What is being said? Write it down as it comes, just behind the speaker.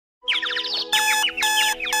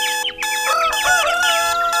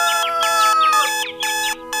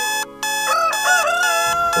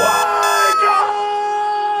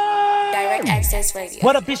Access Radio.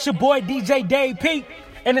 What up, it's your boy DJ Dave P,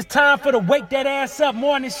 and it's time for the Wake That Ass Up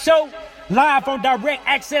morning show, live on Direct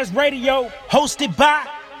Access Radio, hosted by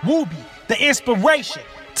Wooby, the inspiration,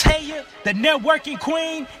 Taya, the networking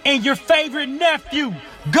queen, and your favorite nephew,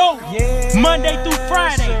 Go, Monday through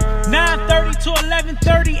Friday, 9:30 to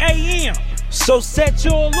 11:30 a.m. So set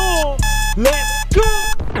your alarm, let's go!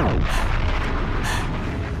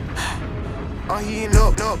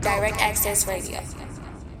 Direct Access Radio.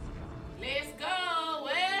 Let's go.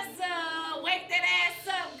 What's up? Wake that ass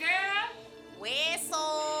up, girl.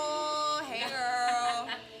 Whistle. Hey, girl.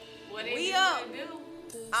 What is We you up. gonna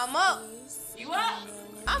do? I'm up. You up?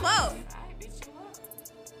 I'm up. All right, bitch, you up.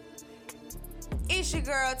 It's your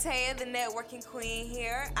girl, Taya, the networking queen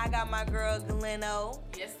here. I got my girl, Gleno.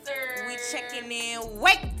 Yes, sir. We checking in.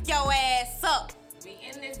 Wake your ass up. We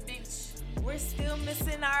in this bitch. We're still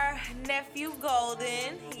missing our nephew,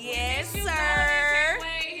 Golden. Yes, Miss you, sir. Golden. Can't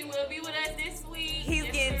wait. He will be with us this week. He's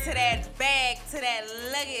Yes, getting sir. to that bag, to that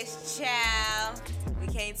luggage, child. We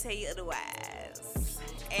can't tell you otherwise.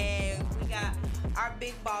 And we got our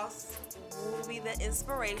big boss, Wooby, the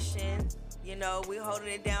inspiration. You know, we holding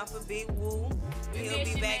it down for Big Woo. We He'll miss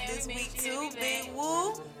be you, back man. this We week miss you. too, We'll be Big back.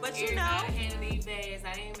 Woo. But you know, Everybody handle these bags.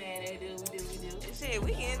 I ain't mad at it. We do. shit,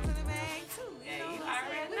 we get into the bag too. Yeah, know you what I'm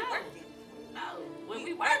already saying? We know. working. No, when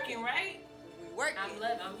we working, right? We working.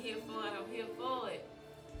 I'm here for it.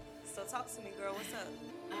 So talk to me, girl. What's up?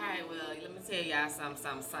 Alright, well, let me tell y'all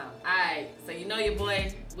something. Alright, so you know your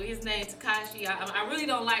boy, with his name Tekashi. I really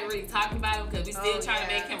don't like talking about him because we still trying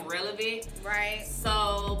to make him relevant. Right.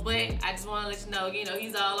 So, but I just want to let you know,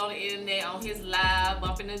 he's all on the internet, on his live,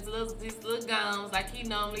 bumping his little gums like he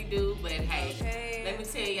normally do. But hey, let me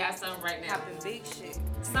tell y'all something right now. Popping big shit.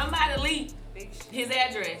 Somebody leaked Big shit. his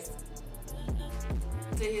address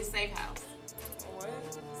to his safe house. What?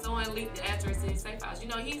 Someone leaked the address to his safe house. You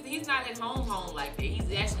know, he's not at home like that.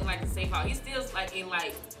 He's actually like a safe house. He's still like in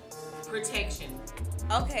like protection.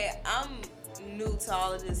 Okay, I'm new to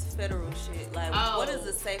all of this federal shit. Like, what is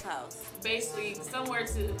a safe house? Basically, somewhere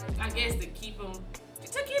to, I guess, to keep him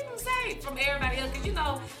safe from everybody else. Cause you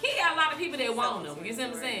know, he got a lot of people that want him. You see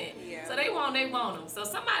what I'm saying? Yeah. So they want him. So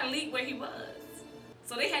somebody leaked where he was.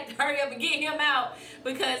 So they had to hurry up and get him out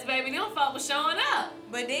because baby, them folk was showing up.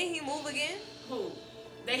 But then he move again? Who?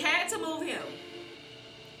 They had to move him.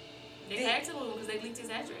 They had to move him because they leaked his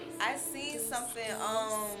address. I seen something,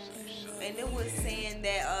 and it was saying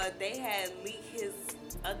that they had leaked his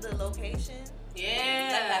other location.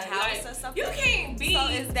 Yeah. Like a house or something. You can't be. So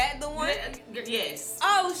is that the one? Yes.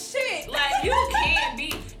 Oh shit! Like you can't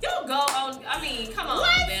be. You go on. I mean, come on,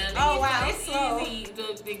 What? man. Oh, wow, It's slow. easy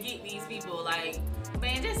to get these people. Like,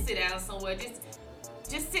 man, just sit down somewhere.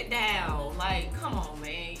 Just sit down. Like, come on,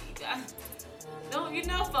 man. Don't you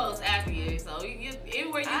know folks after you? So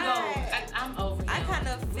everywhere you go, I'm over. I kind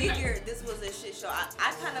of figured this was a shit show.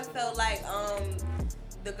 I kind of felt like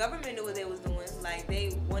the government knew what they was doing. Like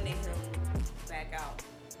they wanted him back out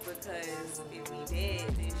because if he dead,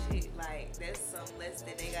 then shit, like that's some less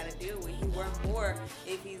that they gotta deal with. He worth more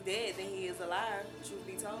if he's dead than he is alive. Truth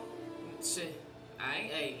be told. Shit.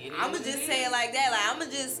 I'ma just say it like that. Like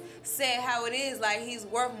I'ma just say it how it is. Like he's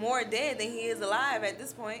worth more dead than he is alive at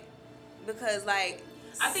this point. Because like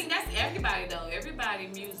I think that's everybody though. Everybody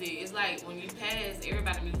music is like when you pass,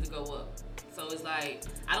 everybody music go up. So it's like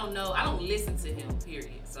I don't know. I don't listen to him.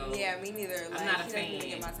 Period. So yeah, me neither. Like, I'm not a he fan. doesn't even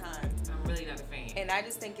get my time. I'm really not a fan. And I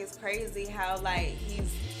just think it's crazy how like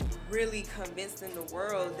he's really convincing the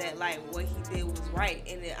world that like what he did was right.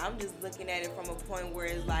 And then I'm just looking at it from a point where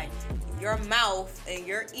it's like your mouth and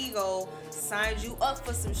your ego signed you up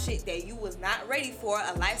for some shit that you was not ready for,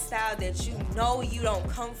 a lifestyle that you know you don't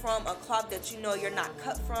come from, a cloth that you know you're not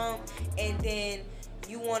cut from, and then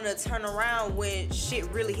you want to turn around when shit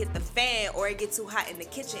really hit the fan or it get too hot in the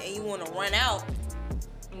kitchen and you want to run out.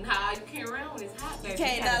 Nah, you can't run when it's hot, baby. You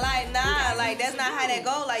can't like that's not how that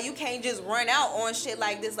go. Like you can't just run out on shit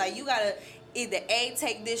like this. Like you gotta either A,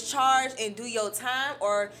 take this charge and do your time,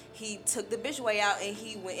 or he took the bitch way out and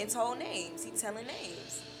he went and told names. He telling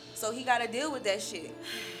names. So he gotta deal with that shit.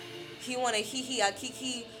 He wanna hee a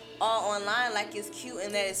kiki all online like it's cute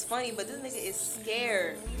and that it's funny, but this nigga is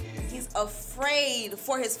scared. He's afraid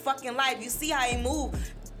for his fucking life. You see how he move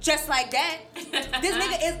just like that? This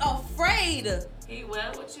nigga is afraid. He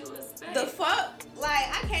well, what you expect? The fuck? Like,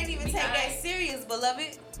 I can't even Be take that alright. serious,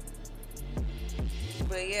 beloved.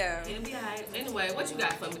 But yeah. It'll be alright. Anyway, what you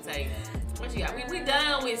got for me, Tay? What you got? We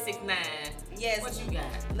done with 6ix9ine. Yes. What you got?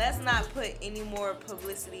 Let's not put any more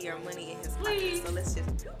publicity or money in his pocket. Please. So let's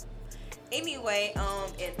just. Anyway,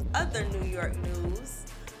 in other New York news,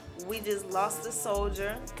 we just lost a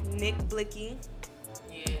soldier, Nick Blicky.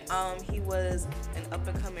 Yeah. He was an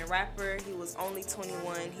up-and-coming rapper. He was only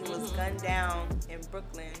 21. He was gunned down in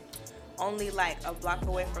Brooklyn, only like a block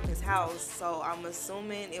away from his house. So I'm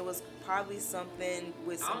assuming it was probably something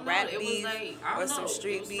with some rap beef or some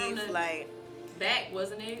street beef. Like back,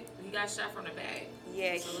 wasn't it? He got shot from the back.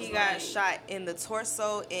 Yeah, so he got shot in the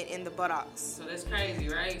torso and in the buttocks. So that's crazy,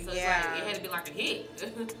 right? So it's like it had to be like a hit.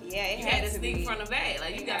 Yeah, it you had to to sneak be. from the back.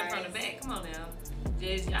 Like you got it from the back. Come on now.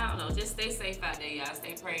 Just I don't know. Just stay safe out there, y'all.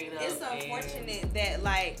 Stay prayed up. It's unfortunate that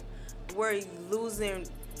like we're losing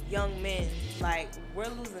young men. Like we're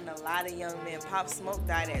losing a lot of young men. Pop Smoke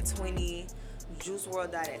died at 20. Juice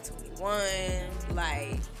WRLD died at 21.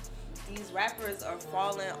 Like these rappers are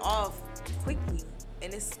falling off quickly,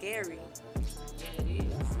 and it's scary. Yeah, it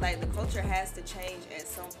is. Like the culture has to change at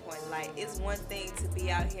some point. Like it's one thing to be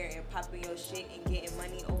out here and popping your shit and getting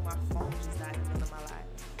money. Oh, my phone just died in the middle of my life.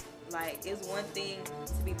 Like it's one thing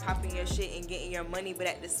to be popping your shit and getting your money, but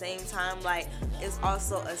at the same time, like it's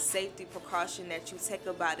also a safety precaution that you take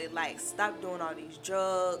about it. Like stop doing all these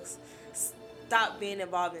drugs. Stop being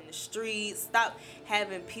involved in the streets. Stop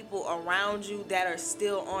having people around you that are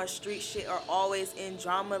still on street shit or always in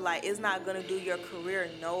drama. Like, it's not going to do your career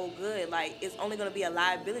no good. Like, it's only going to be a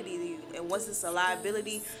liability to you. And once it's a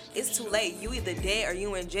liability, it's too late. You either dead or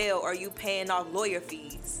you in jail or you paying off lawyer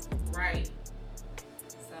fees. Right.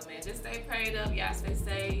 So, man, just stay prayed up. Y'all stay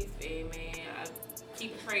safe. And, man, I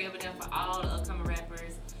keep a prayer over there for all the upcoming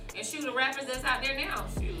rappers. And shoot, the rappers that's out there now.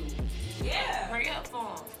 Shoot. Yeah. Pray up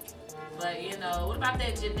for them. But, you know, what about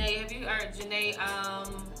that Janae? Have you heard Janae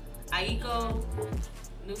Aiko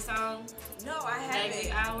new song? No, I haven't.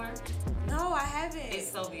 Magic Hour? No, I haven't.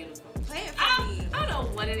 It's so beautiful. Play it for me. I don't know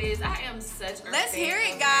what it is. I am such a Let's fan hear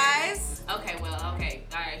it, of guys. her. Okay, well, okay.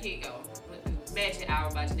 All right, here you go. Magic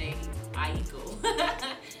Hour by Janae Aiko.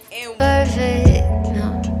 And Perfect,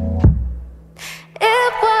 no.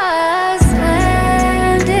 It was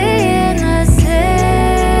Monday in the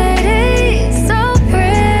city, so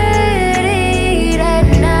pretty that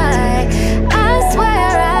night. I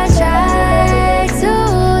swear I tried to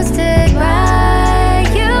stick by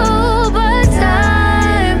you, but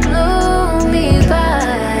time blew me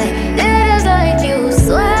by. It is like you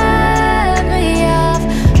swept me off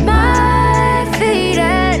my feet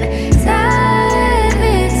and tied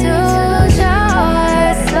me to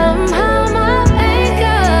yours. Somehow my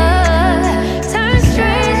anger turned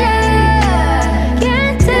stranger.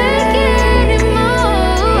 Can't take it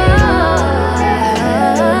anymore.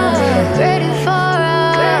 Ready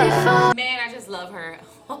for Man, I just love her.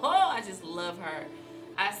 I just love her.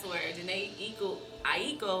 I swear, Janae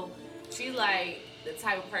Aiko, she's like the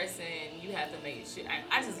type of person you have to make shit.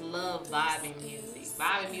 I just love vibing music.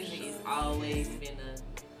 Vibing music has always been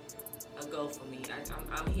a go for me.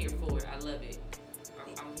 I'm here for it. I love it.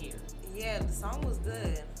 I'm here. yeah, the song was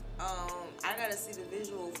good. I gotta see the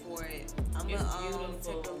visual for it. I'm It's gonna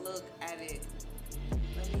beautiful. take a look at it.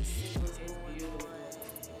 Let me see what's It's going beautiful. on.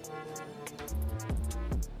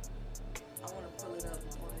 I wanna pull it up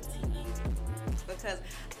on the TV because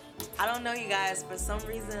I don't know, you guys. For some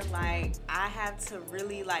reason, like I have to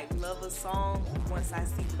really like love a song once I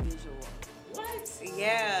see the visual. What?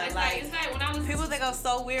 Yeah, It's like like when I was people think I'm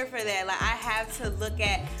so weird for that. Like I have to look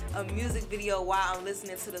at a music video while I'm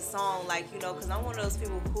listening to the song, like you know, because I'm one of those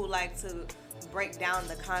people who like to break down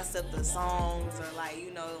the concept of songs or like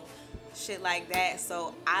you know, shit like that.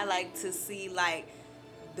 So I like to see like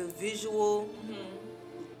the visual,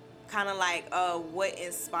 kind of like what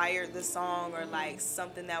inspired the song or like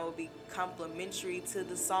something that would be complimentary to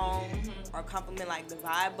the song or compliment like the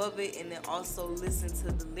vibe of it, and then also listen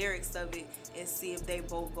to the lyrics of it and see if they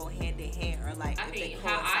both go hand in hand or like I if they mean,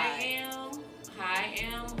 coincide.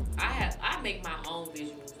 I make my own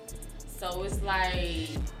visuals. So it's like,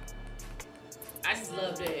 I just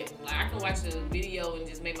love that. Like, I can watch the video and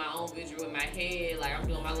just make my own visual in my head. Like, I'm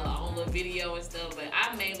doing my own little video and stuff. But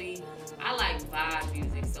I like vibe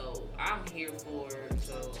music, so I'm here for it.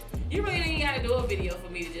 So, you really ain't got to do a video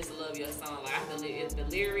for me to just love your song. Like, I have to the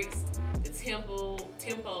lyrics, the tempo,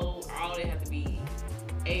 all they have to be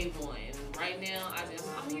A1. And right now,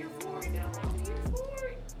 I'm here for it. I'm here for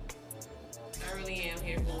it. I really am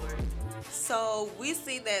here for it. So we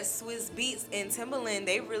see that Swizz Beatz and Timbaland,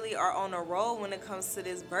 they really are on a roll when it comes to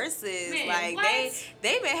this verses. Man, like what?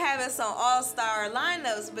 they've been having some all-star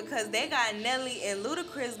lineups because they got Nelly and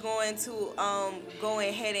Ludacris going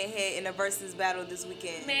head and head in a versus battle this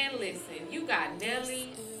weekend. Man, listen, you got Nelly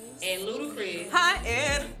and Ludacris. Hot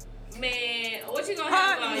air. Man, what you gonna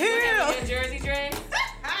have on? You gonna have your jersey dress?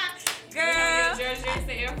 Girl, You have your jersey dress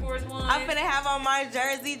and Air Force One? I'm finna have on my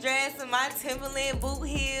jersey dress and my Timberland boot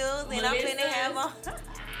heels, and I'm finna have on.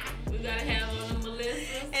 We gotta have on the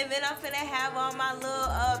Melissas. And then I'm finna have on my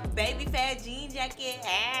little baby fat jean jacket.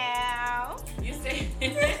 Ow. You said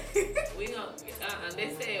we don't.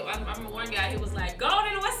 They said I remember one guy. He was like,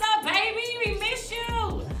 "Golden, what's up, baby? We miss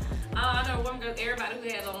you." I know one girl. Everybody who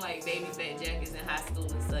had on like baby fat jackets in high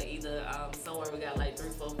school and stuff. Either somewhere we got like 3,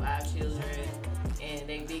 4, 5 children, and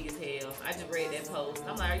they big as hell. I just read that post.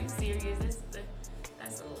 I'm like, are you serious?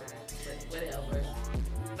 That's a lot. But whatever.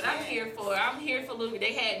 But I'm here for it. I'm here for Luke.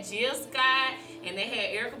 They had Jill Scott and they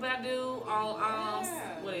had Erykah Badu on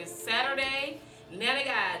Saturday. Now they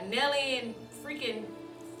got Nelly and freaking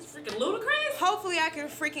Ludacris. Hopefully I can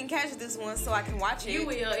freaking catch this one so I can watch it. You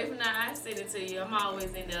will. If not, I send it to you. I'm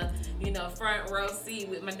always in the front row seat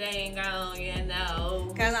with my dang on,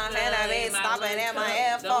 Cause I'm finna be stopping at my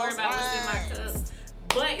Air Force Don't worry about what's in my cups.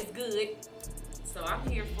 But it's good. So I'm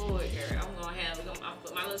here for it, girl. I'm gonna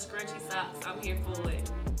put my little scrunchy socks. I'm here for it.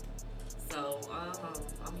 So,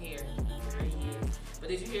 I'm here. There he is. But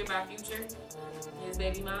did you hear about Future? His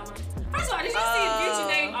baby mama? First of all, did you see Future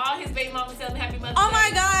name all his baby mamas tell him Happy Mother's Day? Oh my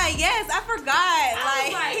God, yes, I forgot. I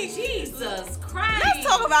was like, Jesus Christ. Let's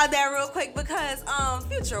talk about that real quick because,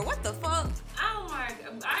 Future, what the fuck? Oh my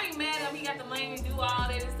God. I ain't mad at him. He got the money to do all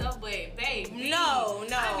that and stuff, but baby. No.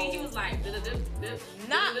 I mean, he was like,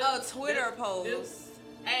 not a Twitter post.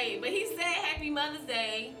 Hey, but he said Happy Mother's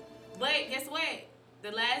Day. But guess what?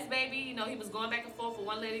 The last baby, he was going back and forth. For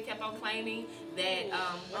one lady kept on claiming that,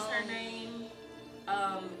 what's her name?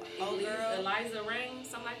 Eliza Ring,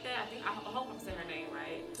 something like that. I hope I'm saying her name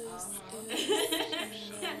right.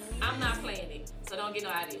 I'm not playing it, so don't get no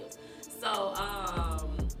ideas. So,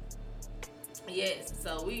 yes.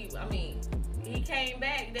 So he came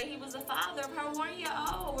back that he was the father of her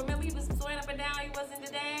 1-year-old. Remember, he was swearing up and down he wasn't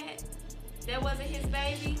the dad. That wasn't his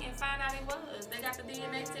baby, and find out it was. They got the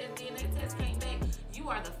DNA test. DNA test came back. You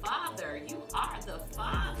are the father. You are the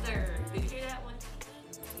father. Did you hear that one?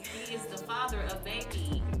 He is the father of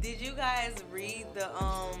baby. Did you guys read the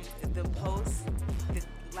post,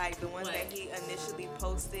 the ones that he initially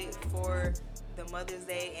posted for the Mother's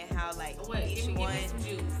Day and how each one? Give me some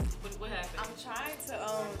juice. What happened? I'm trying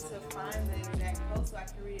to find the exact post so I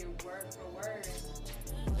can read it word for word.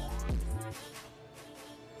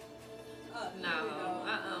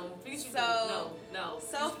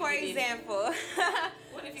 So for example,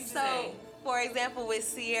 what did you say? For example, with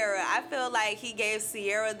Sierra, I feel like he gave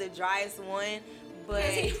Sierra the driest one, but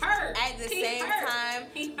he hurt. At the same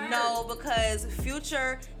time, no, because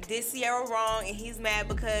Future did Sierra wrong, and he's mad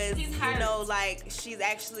because she's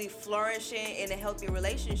actually flourishing in a healthy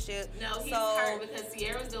relationship. No, he's hurt because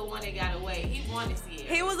Sierra's the one that got away. He wanted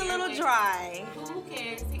Sierra. He was a little dry. Who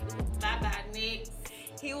cares? Bye, next.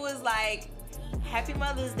 He was like, Happy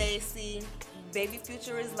Mother's Day, C. Baby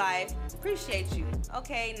Future is life. Appreciate you.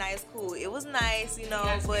 Okay, nice, cool. It was nice,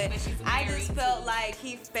 but I just felt like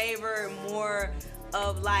he favored more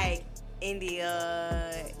of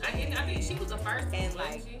India. I mean, she was the first one, and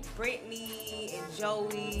Brittany and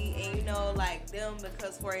Joey and them,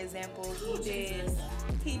 because for example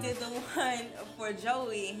he did the one for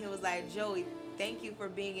Joey, and he was like, Joey, thank you for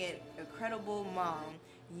being an incredible mom.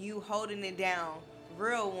 You holding it down.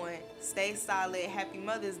 Real one. Stay solid. Happy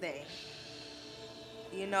Mother's Day.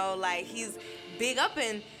 He's big up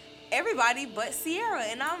in everybody but Sierra,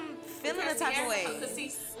 and I'm feeling the type of way.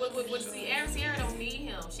 See, with Sierra don't need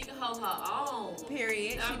him. She can hold her own.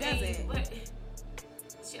 Period. She doesn't. But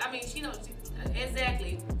she don't.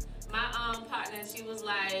 Exactly. My partner, she was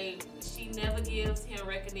like, she never gives him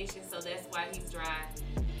recognition, so that's why he's dry.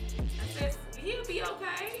 I said, he'll be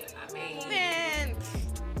okay. I mean, man,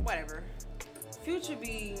 whatever. Future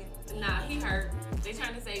be... Nah, he hurt. They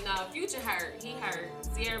trying to say, nah, Future hurt. He hurt.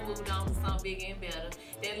 Sierra moved on to something bigger and better.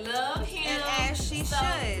 They love him. And as she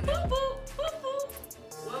should. Boop, boop, boop, boop.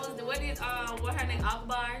 What her name,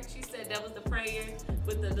 Akbar? She said that was the prayer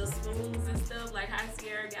with the spoons and stuff, like how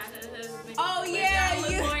Sierra got her husband. Oh, yeah.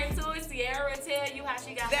 Look more into it. Sierra tell you how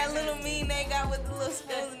she got that her little husband. Mean they got with the little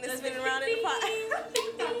spoons and they spinning around in the pot.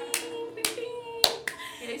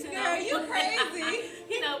 Girl, you crazy.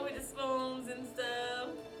 With the spoons and stuff.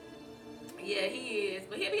 Yeah, he is.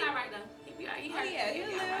 But he'll be all right, though. He'll be all right. He'll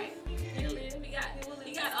be all right. He'll live.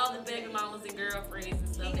 He got all the baby mamas and girlfriends and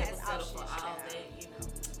stuff that will settle for all that,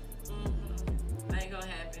 I ain't gonna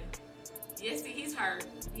happen. Yes, see, he's hurt.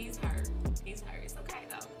 He's hurt. It's okay,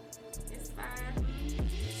 though. It's fine.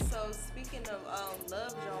 So, speaking of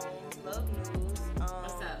Love Jones, Love News,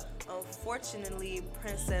 what's up? Unfortunately,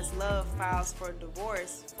 Princess Love files for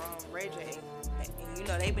divorce from Ray J.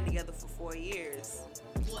 And they've been together for 4 years.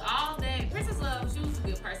 Well, all that, Princess Love, she was a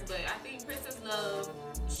good person, but I think Princess Love,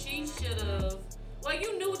 she should have, well,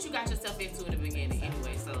 you knew what you got yourself into in the beginning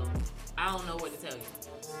anyway, so I don't know what to tell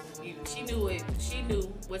you. She knew it. She knew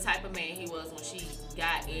what type of man he was when she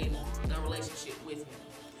got in a relationship with him.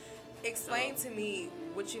 Explain to me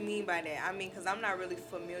what you mean by that. I mean, because I'm not really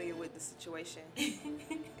familiar with the situation.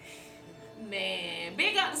 Man,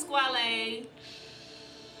 big up to Squale.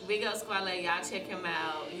 Big up Squale. Y'all check him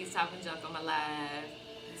out. He's talking junk on my live.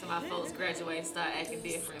 So my folks graduate and start acting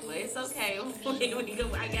different. But it's okay.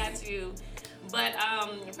 I got you. But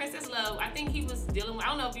Princess Love, I think he was dealing with, I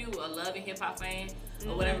don't know if you a Love and Hip Hop fan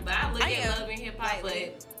or whatever, but I look at Love and Hip Hop,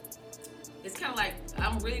 but it's kind of like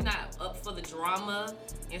I'm really not up for the drama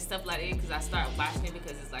and stuff like that because I start watching it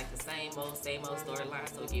because it's like the same old storyline,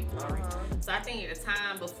 so it get boring. So I think at the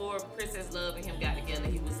time before Princess Love and him got together,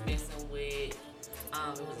 he was messing with, it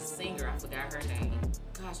was a singer, I forgot her name.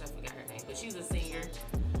 Gosh, I forgot her name, but she's a singer.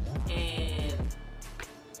 And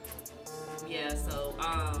yeah, so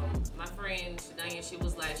my friend Shadanya, she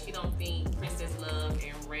was like, she don't think Princess Love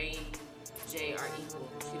and Ray J are equal.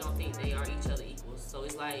 She don't think they are each other equals. So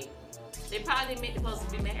it's like, they probably meant supposed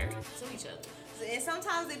to be married to each other. And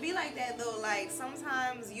sometimes it be like that though. Like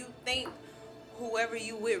sometimes you think whoever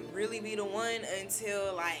you with really be the one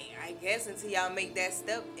until until y'all make that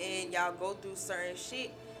step and y'all go through certain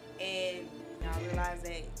shit and y'all realize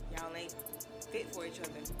that y'all ain't fit for each other.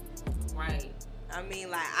 Right. I mean,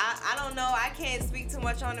 I don't know. I can't speak too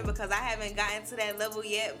much on it because I haven't gotten to that level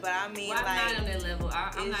yet. But I mean, I'm not on that level.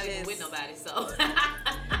 I'm not even with nobody, so.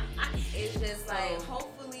 It's just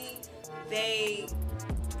hopefully they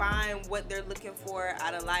find what they're looking for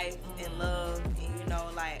out of life and love, and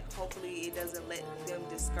hopefully it doesn't let them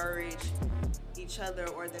discourage each other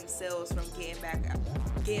or themselves from getting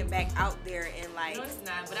back out there and No, it's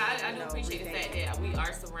not. But I do appreciate the fact that we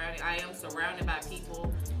are surrounded. I am surrounded by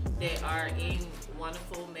people that are in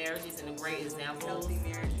wonderful marriages and great examples. Healthy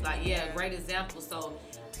marriages. Great examples. So,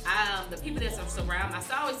 the people that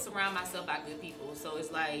I always surround myself by good people. So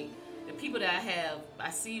it's like the people that I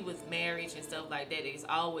see with marriage and stuff like that, it's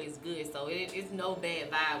always good. So it's no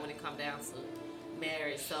bad vibe when it comes down to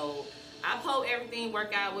marriage. So I hope everything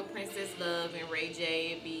work out with Princess Love and Ray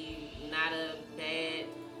J. It be not a bad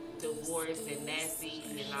divorce and nasty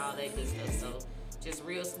and all that good stuff. So just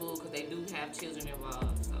real smooth because they do have children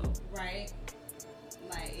involved. So right.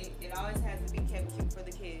 Like it always has to be kept cute for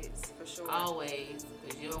the kids, for sure. Always,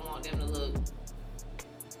 because you don't want them to look.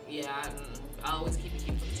 Yeah, I always keep it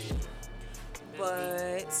cute for the children.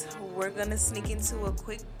 But we're gonna sneak into a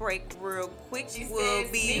quick break real quick.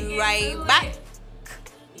 We'll be right back.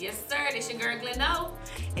 Yes, sir. This your girl Gleno.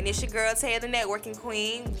 And it's your girl Taya, the networking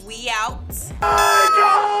queen. We out.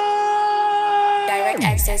 Direct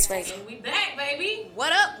Access Radio. We back, baby.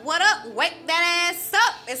 What up? What up? Wake that ass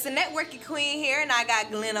up. It's the networking queen here, and I got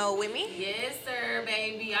Gleno with me. Yes, sir,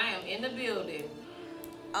 baby. I am in the building.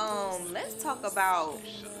 Let's talk about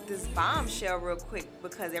this bombshell real quick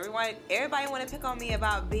because everybody want to pick on me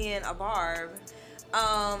about being a barb.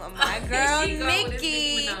 My girl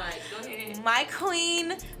Nicki, my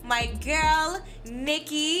queen, my girl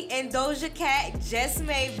Nicki and Doja Cat just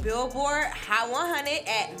made Billboard Hot 100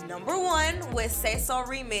 at #1 with Say So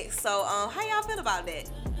remix. So, how y'all feel about that?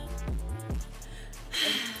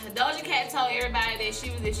 Doja Cat told everybody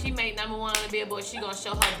that if she made #1 on the Billboard, she gonna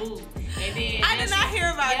show her boob. And then I did not hear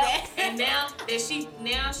about that. And now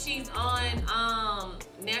she's on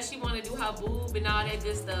now she wanna do her boob and all that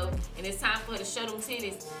good stuff. And it's time for her to show them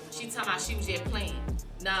titties. She talking about she was just playing.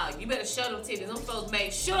 Nah, you better show them titties. Them folks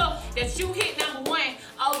make sure that you hit #1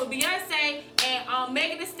 over Beyonce and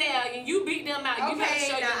Megan Thee Stallion. You beat them out. You better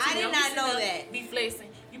show your titties. I did not know that. Be flexing.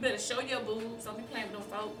 You better show your boobs. Don't be playing with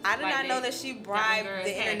them folks. I did not know that she bribed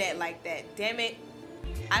the internet like that. Damn it.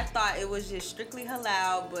 I thought it was just strictly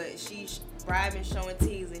halal, but she's bribing, showing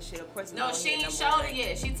teas and shit. Of course, no, she ain't showed it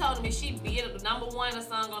yet. She told me she beat up #1 a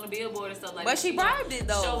song on the Billboard and stuff like that. But she bribed it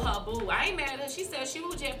though. Show her boob. I ain't mad at her. She said she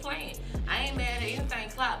was just playing. I ain't mad at anything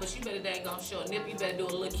clout, but you better dang gonna show a nipple. You better do a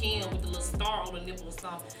little Kim with the little star on the nipple or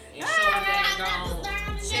something and show the dang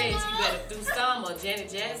gone chest. You better do some or Janet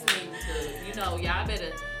Jackson, because y'all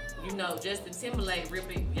better. Justin Timberlake, rip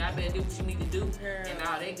it. Y'all better do what you need to do and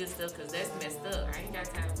all that good stuff, because that's messed up. I ain't got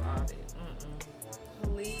time for all that.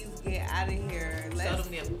 Please get out of here. Show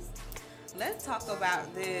them nipples. Let's talk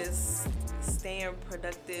about this staying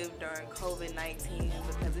productive during COVID-19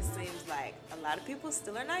 because it seems like a lot of people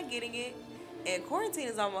still are not getting it, and quarantine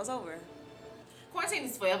is almost over. Quarantine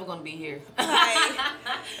is forever gonna be here.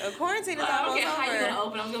 Quarantine is almost over. How you gonna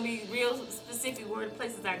open? I'm gonna be real specific where the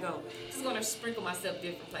places I go. Just gonna sprinkle myself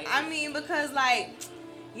different places. I mean, because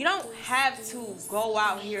you don't have to go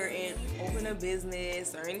out here and open a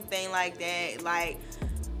business or anything like that.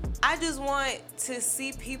 I just want to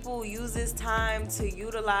see people use this time to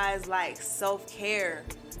utilize like self-care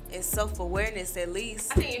and self-awareness at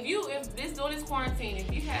least. I think if during this quarantine,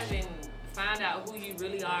 if you haven't found out who you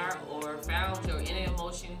really are or found your inner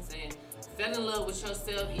emotions and fell in love with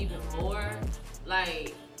yourself even more,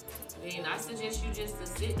 like, then I suggest you just to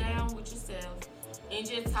sit down with yourself and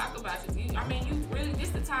just talk about you. You really, this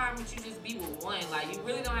the time that you just be with one. Like, you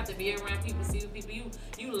really don't have to be around people, see people.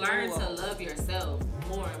 You learn to love yourself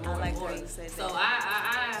more and more and more. So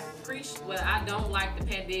I appreciate, well, I don't like the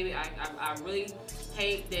pandemic. I really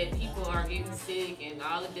hate that people are getting sick and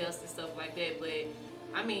all the deaths and stuff like that. But,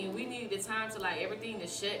 we need the time to, like, everything to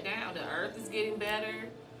shut down. The earth is getting better.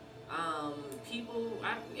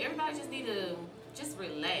 Everybody just need to just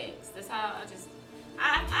relax. That's how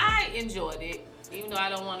I enjoyed it. Even though I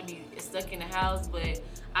don't want to be stuck in the house, but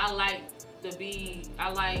I like the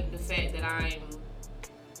fact that I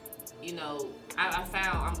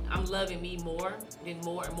found I'm loving me more than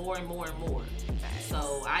more and more and more and more.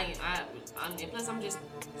 So and plus I'm just,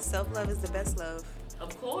 self-love is the best love.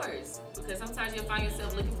 Of course, because sometimes you'll find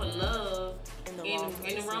yourself looking for love in the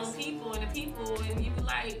wrong people and the people, and you be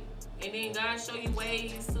like, and then God show you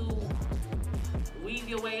ways to weave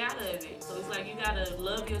your way out of it. So it's like you gotta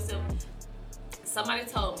love yourself. Somebody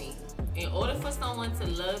told me, in order for someone to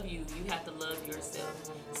love you, you have to love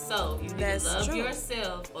yourself. So you need to love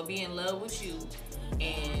yourself or be in love with you.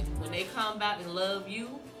 And when they come back and love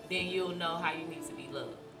you, then you'll know how you need to be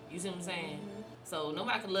loved. You see what I'm saying? Mm-hmm. So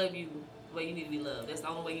nobody can love you the way you need to be loved. That's the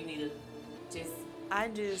only way you need to just...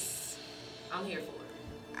 I'm here for it.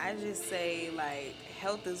 I just say, like,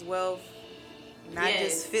 health is wealth. Not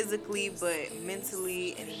just physically, but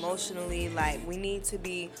mentally and emotionally. Like, we need to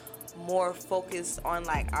be more focused on,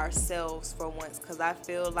 like, ourselves for once, because I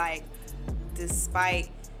feel like despite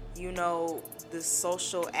the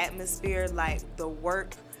social atmosphere, like, the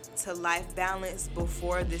work to life balance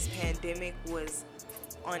before this pandemic was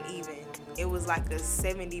uneven. It was like a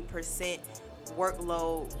 70%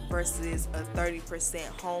 workload versus a 30%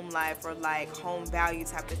 home life or like home value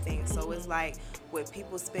type of thing. So it's like with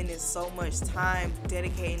people spending so much time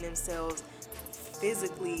dedicating themselves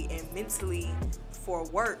physically and mentally for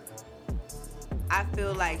work, I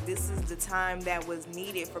feel like this is the time that was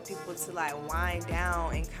needed for people to like wind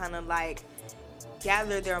down and kind of like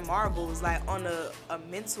gather their marbles, like on a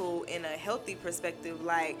mental and a healthy perspective.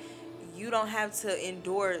 Like, you don't have to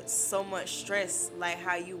endure so much stress like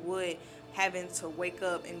how you would having to wake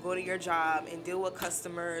up and go to your job and deal with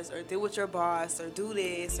customers or deal with your boss or do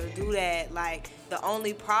this or do that. Like, the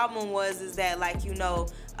only problem is that, like, a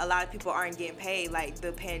lot of people aren't getting paid. Like,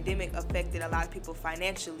 the pandemic affected a lot of people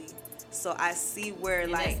financially. So I see where,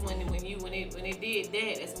 and like, that's when it did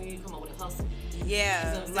that, that's when you come up with a hustle.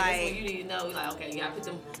 Yeah, like, like, that's when you need to know, like, okay, you gotta put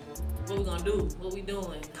them, what we gonna do, what we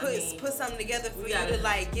doing. Put something together for you to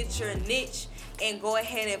like get your niche and go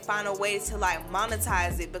ahead and find a way to like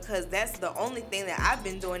monetize it, because that's the only thing that I've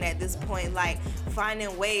been doing at this point, like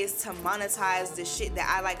finding ways to monetize the shit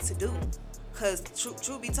that I like to do. Cause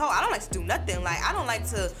truth be told, I don't like to do nothing. Like, I don't like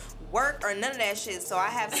to work or none of that shit, so I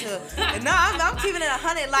have to I'm keeping it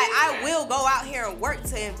 100. Like, I will go out here and work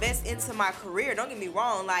to invest into my career. Don't get me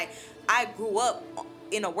wrong, like, I grew up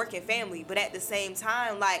in a working family, but at the same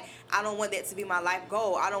time, like, I don't want that to be my life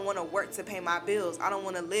goal. I don't want to work to pay my bills. I don't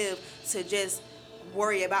want to live to just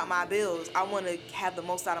worry about my bills. I want to have the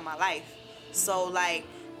most out of my life. So, like,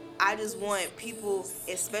 I just want people,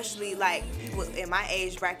 especially like people in my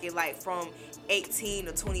age bracket, like from 18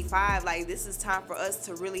 to 25, like, this is time for us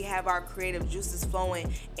to really have our creative juices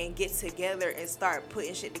flowing and get together and start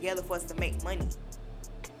putting shit together for us to make money.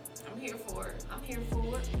 I'm here for it.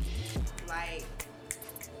 Like,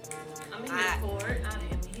 I'm here for it. I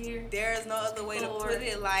am here. There's no other way to put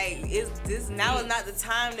it. Like, now is not the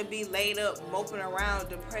time to be laid up moping around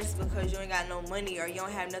depressed because you ain't got no money or you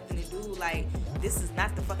don't have nothing to do. Like, this is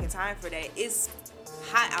not the fucking time for that. It's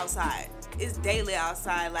hot outside. It's daily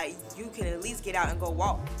outside. Like, you can at least get out and go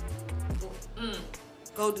walk.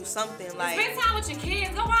 Go do something. Like, spend time with your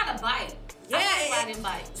kids. Go ride a bike. Yeah. Riding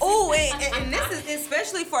bikes. Oh, and this is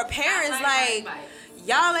especially for parents. Like,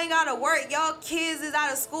 y'all ain't gotta work. Y'all kids is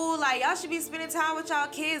out of school. Like, y'all should be spending time with y'all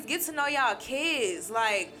kids. Get to know y'all kids.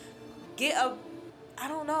 Like, I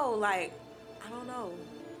don't know, girl.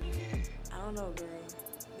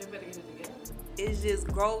 They better get it together. It's just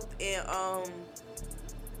growth and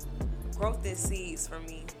seeds for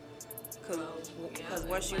me. Cause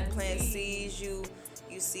once you plant seeds, you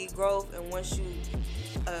see growth, and once you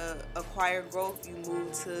acquire growth, you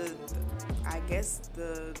move to, I guess,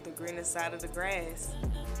 the greener side of the grass.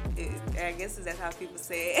 I guess that's how people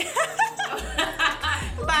say it.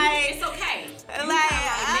 It's okay. You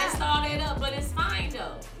messed all that up, but it's fine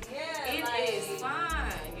though. Yeah, It is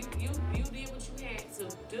fine. You did what you had to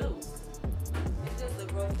do. It's just a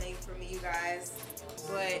growth thing for me, you guys.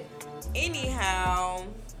 But anyhow,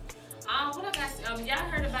 What I got? Y'all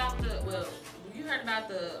heard about you heard about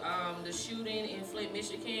the shooting in Flint,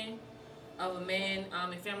 Michigan, of a man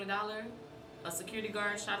in Family Dollar. A security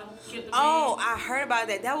guard shot him, killed the man. Oh, I heard about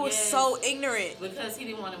that. That was so ignorant. Because he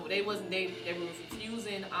didn't want to. They were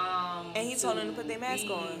refusing. And he told them to put their mask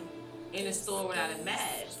on. In the store without a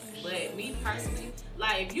mask. But me personally,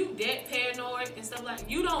 like if you that paranoid and stuff like,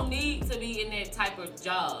 you don't need to be in that type of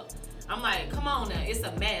job. I'm like, come on now, it's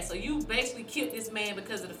a mask. So you basically killed this man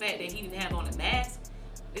because of the fact that he didn't have on a mask.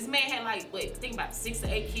 This man had think about 6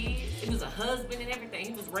 to 8 kids. He was a husband and everything.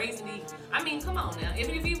 He was raising these. I mean, come on now.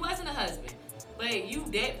 Even if he wasn't a husband. But you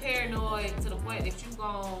that paranoid to the point that you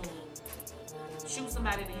gon' shoot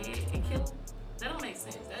somebody in the head and kill them? That don't make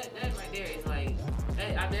sense. That right there is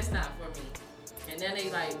that's not for me. And then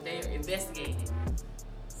they're investigating.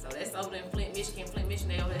 So that's over in Flint, Michigan.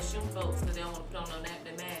 They over there shooting folks because they don't want to put on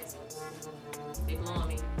the mask. They blowing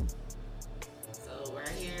me. So right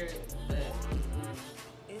here, but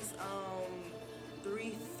it's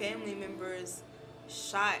 3 family members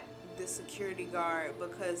shot the security guard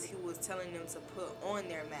because he was telling them to put on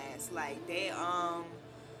their mask. Like they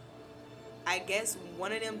I guess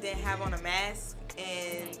one of them didn't have on a mask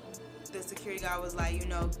and the security guard was like,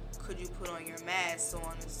 could you put on your mask, so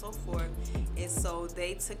on and so forth. And so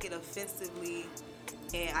they took it offensively,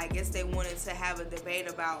 and I guess they wanted to have a debate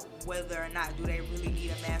about whether or not do they really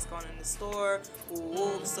need a mask on in the store.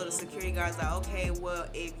 So the security guard's like, okay, well,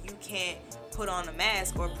 if you can't put on a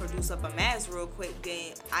mask or produce up a mask real quick,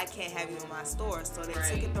 then I can't have you in my store. So they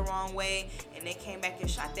took it the wrong way, and they came back and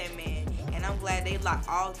shot that man. And I'm glad they locked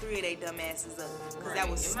all 3 of their dumb asses up, because that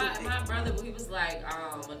was stupid. My brother, he was like,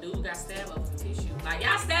 a dude got stabbed over tissue. Like,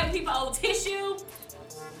 y'all stabbing people over tissue?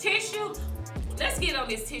 Tissue? Let's get on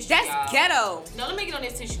this tissue, That's y'all. ghetto. No, let me get on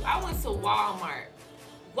this tissue. I went to Walmart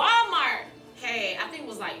had, I think it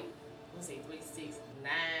was like, let's see, 3, 6,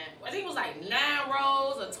 9. I think it was like 9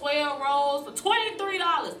 rolls or 12 rolls for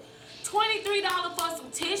 $23. $23 for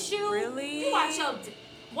some tissue? Really? You watch your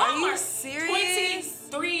Walmart. Are you serious?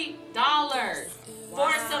 $23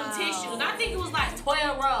 for some tissue. And I think it was like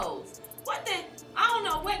 12 rolls. What the? I don't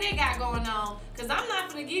know what they got going on. Because I'm not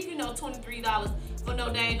going to give you no $23 for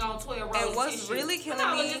no dang on 12 rolls. And what's tissue. really killing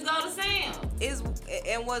I'm me just go to Sam.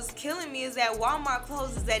 what's killing me is that Walmart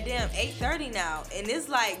closes at damn 8:30 now, and it's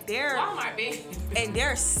like Walmart, baby. And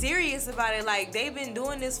they're serious about it. Like they've been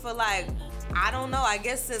doing this for I don't know, I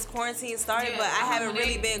guess since quarantine started, but I haven't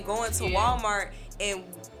really been going to Walmart. And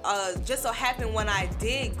just so happened when I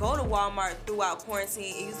did go to Walmart throughout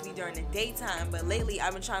quarantine, it used to be during the daytime, but lately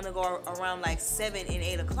I've been trying to go around 7 and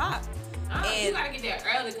 8 o'clock. And you gotta get there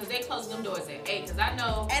early because they close them doors at 8. Because I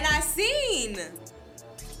know. And I seen.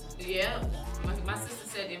 Yeah, my sister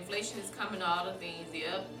said the inflation is coming. All the things.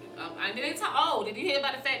 Yep. And then they talk. Oh, did you hear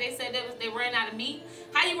about the fact they said they ran out of meat?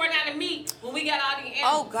 How you run out of meat when we got all the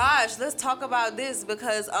animals? Oh gosh, let's talk about this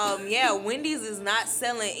because Wendy's is not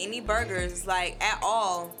selling any burgers at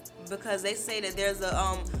all because they say that there's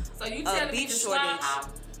a So you tell me beef shortage.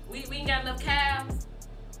 We ain't got enough calves.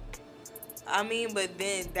 I mean, but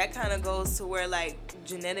then that kind of goes to where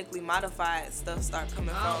genetically modified stuff start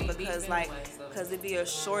coming from because because it be a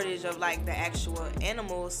shortage of the actual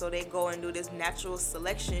animals, so they go and do this natural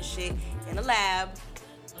selection shit in a lab,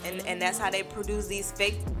 and that's how they produce these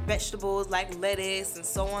fake vegetables like lettuce and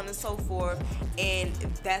so on and so forth, and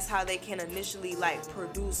that's how they can initially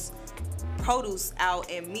produce produce out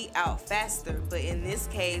and meat out faster. But in this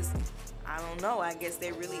case, I don't know. I guess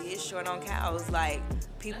they really is short on cows.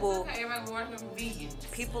 People, that's okay.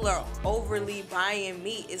 People are overly buying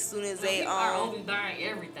meat as soon as they are overly buying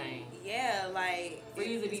everything. Yeah,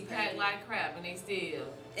 freezer be packed like crap, and they still.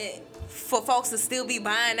 For folks to still be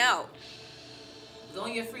buying out. It's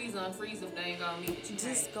on your freezer, unfreeze if they ain't gonna meet what you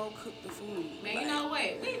just go cook the food. Man, you know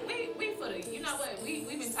what? We for the, you know what? We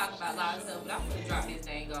been talking about a lot of stuff, but I'm gonna drop this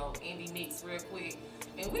dang on indie mix real quick.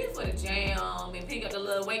 And we for the jam and pick up the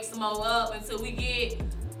little wake some more up until we get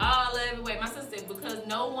all everywhere. My sister said because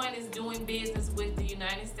no one is doing business with the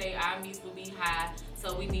United States, our meats will be high,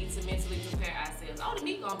 so we need to mentally prepare ourselves. All the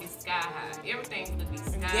meat gonna be sky high. Everything's gonna be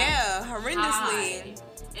sky high. Yeah, horrendously.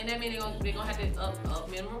 And that means they're gonna have to up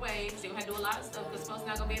minimum wage. They're gonna have to do a lot of stuff because folks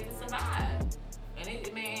not gonna be able to survive. And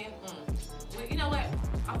well, you know what?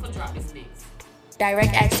 I'm gonna drop this mix.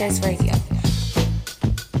 Direct Access Radio.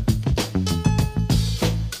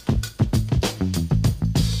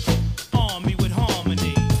 Army with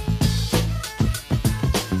harmony.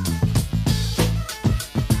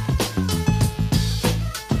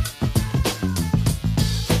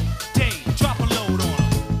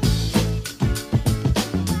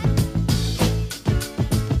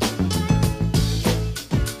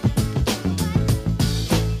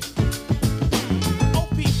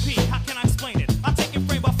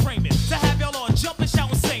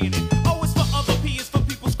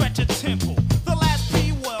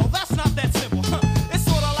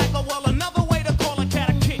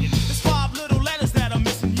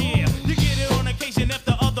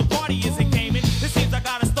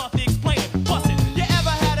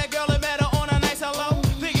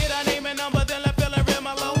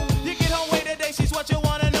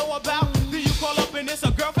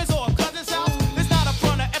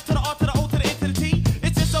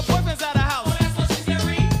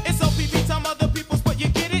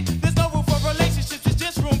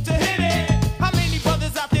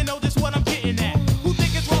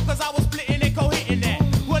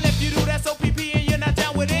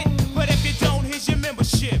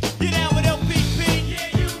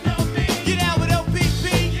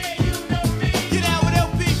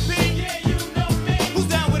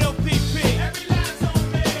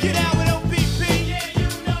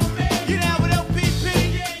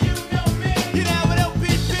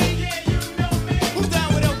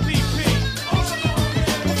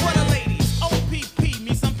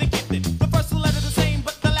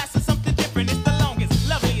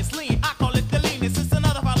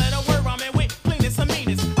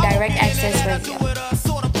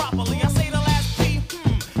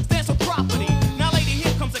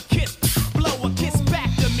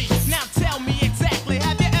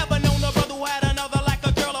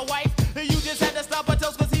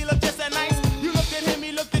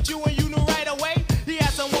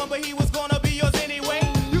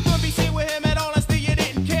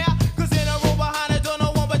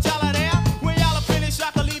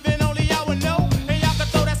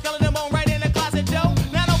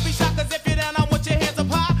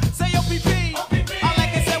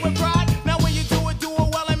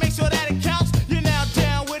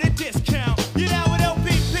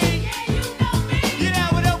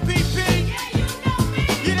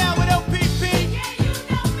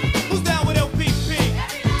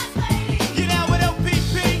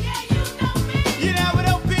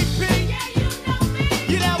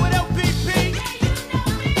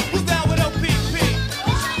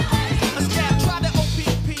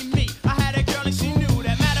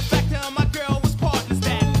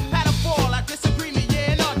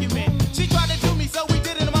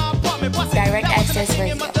 Access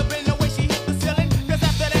Radio.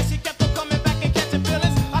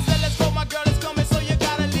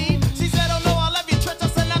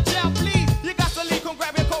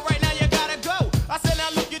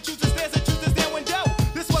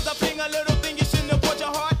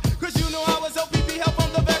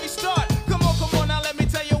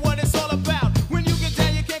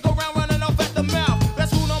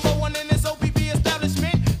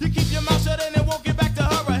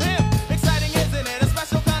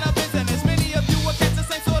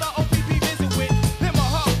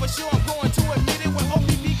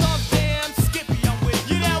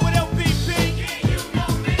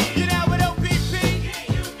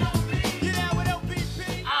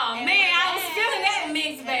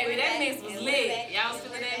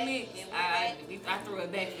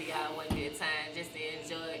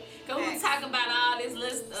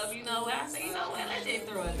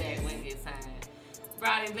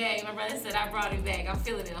 Brought it back. My brother said I brought it back. I'm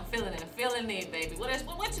feeling it, baby.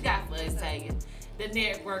 What you got for us, Taya? The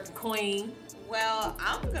network queen. Well,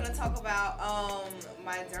 I'm gonna talk about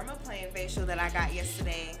my dermaplane facial that I got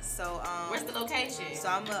yesterday. So where's the location? So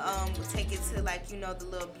I'm gonna take it to the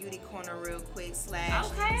little beauty corner real quick /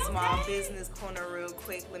 small business corner real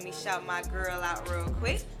quick. Let me shout my girl out real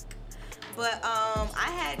quick. But I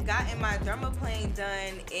had gotten my dermaplane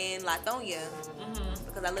done in Lithonia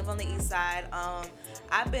because I live on the east side.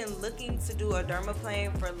 I've been looking to do a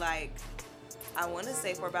dermaplane for I want to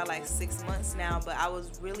say for about 6 months now, but I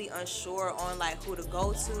was really unsure on who to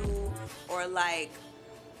go to or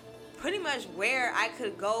pretty much where I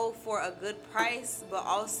could go for a good price, but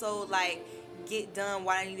also get done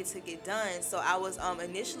what I needed to get done. So I was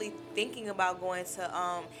initially thinking about going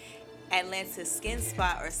to Atlantis Skin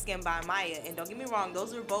Spot or Skin by Maya, and don't get me wrong,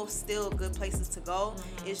 those are both still good places to go.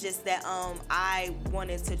 It's just that I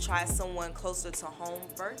wanted to try someone closer to home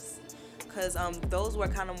first, because those were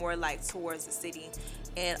kind of more towards the city.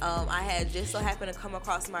 And I had just so happened to come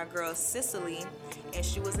across my girl Cicely, and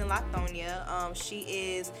she was in Lithonia. She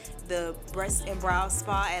is the Breast and Brow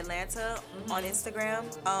Spa Atlanta on Instagram.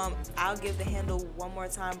 I'll give the handle one more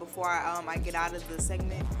time before I get out of the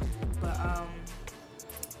segment, but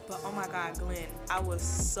oh my God, Glenn, I was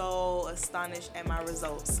so astonished at my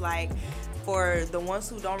results. For the ones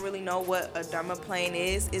who don't really know what a dermaplane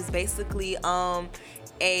is basically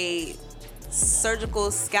a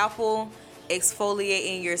surgical scalpel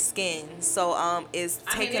exfoliating your skin. So it's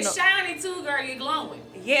taking. It's shiny too, girl. You're glowing.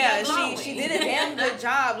 Yeah, she did a damn good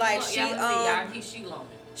job. She glowing.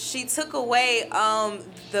 She took away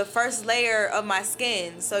the first layer of my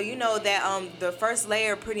skin. So you know that the first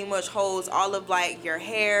layer pretty much holds all of your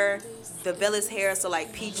hair, the vellus hair, so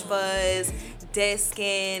peach fuzz, dead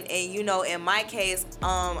skin, and in my case,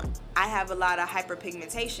 I have a lot of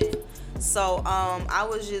hyperpigmentation. So I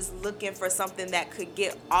was just looking for something that could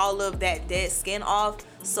get all of that dead skin off,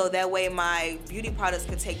 so that way my beauty products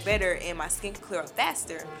could take better and my skin could clear up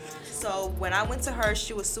faster. So when I went to her,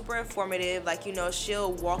 she was super informative.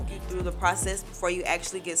 She'll walk you through the process before you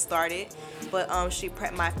actually get started. But she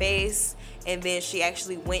prepped my face, and then she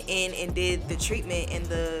actually went in and did the treatment, and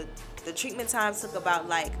the treatment time took about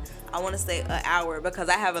I want to say an hour, because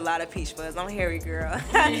I have a lot of peach fuzz. I'm a hairy girl.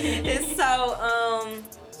 And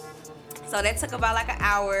so that took about an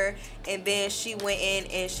hour, and then she went in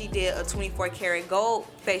and she did a 24 karat gold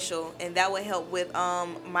facial, and that would help with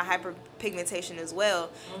my hyperpigmentation as well.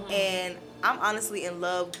 And I'm honestly in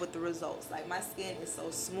love with the results. My skin is so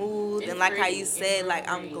smooth, and how you said,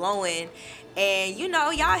 I'm glowing. And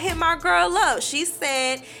y'all hit my girl up. She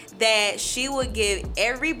said that she would give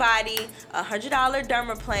everybody $100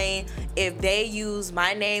 dermaplane if they use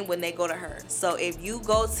my name when they go to her. So if you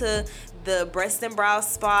go to the Breast and Brow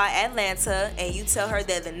Spa Atlanta and you tell her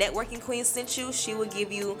that the networking queen sent you, she will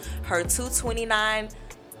give you her $229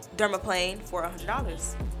 dermaplane for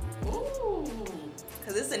 $100. Ooh.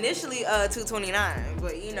 Cause it's initially $229,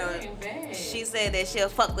 but she said that she'll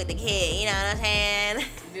fuck with the kid. You know what I'm saying?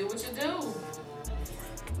 Do what you do.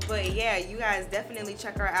 But yeah, you guys definitely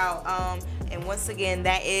check her out. And once again,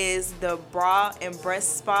 that is the Bra and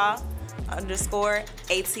Breast Spa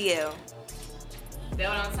 _ATL. That's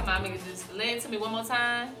what I'm talking about. Just lay it to me one more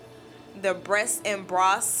time. The Breast and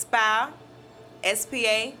Bra Spa,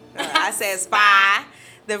 SPA. I said spa.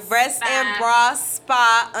 The Breast and Bra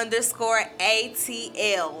Spa _ATL.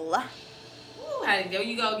 Honey, there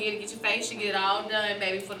you go. Get your facial, get it all done,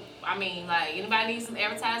 baby. Anybody need some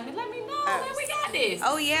advertisement? Let me know. Man, we got this.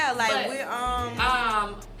 Oh yeah, But,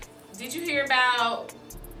 we're did you hear about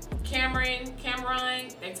Cameron,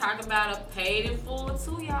 they talking about a paid in full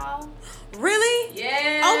too, y'all. Really?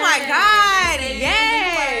 Yeah. Oh my God! They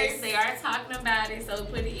Yes. They are talking about it, so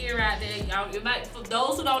put the ear out there, y'all. For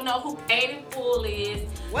those who don't know who paid in full is,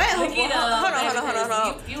 Wait, look it up. hold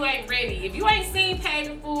on. You ain't ready. If you ain't seen paid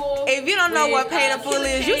in full, If you don't know what paid in full Killer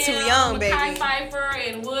is, you too Cam, young, Mekhi baby.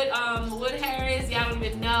 Phifer and Wood Harris, y'all don't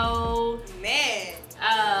even know. Man.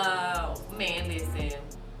 Man, listen.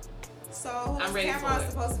 So I'm who's ready Cameron for it.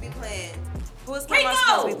 supposed to be playing? Who is Rico! Cameron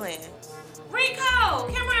supposed to be playing?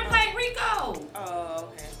 Rico. Cameron played Rico. Oh,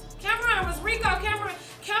 okay. Cameron was Rico.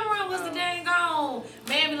 Cameron was the dang on.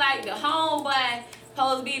 Man, be like the homeboy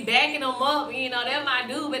supposed to be backing him up. You know, that's my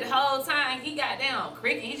dude, but the whole time he got down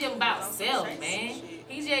cricket. He just about self, man.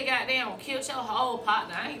 He just got down, killed your whole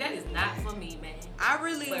partner. That is not for me, man. I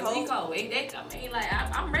really But hope. Rico,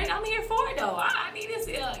 I'm ready. I'm here for it though. I need this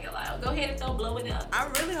here. Go ahead and blow it up. I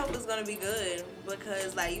really hope it's gonna be good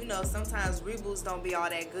because, like, you know, sometimes reboots don't be all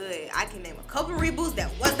that good. I can name a couple reboots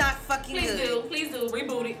that was not fucking good. Please do.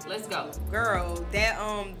 Reboot it. Let's go. Girl, that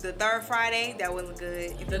the third Friday that wasn't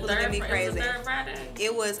good. If The people look at me crazy. third Friday.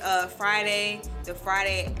 It was Friday, the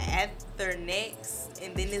Friday after next,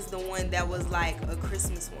 and then it's the one that was like a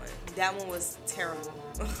Christmas one. That one was terrible.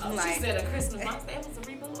 She said a Christmas monster. It was a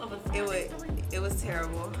reboot of a Friday. It was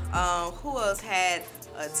terrible. Who else had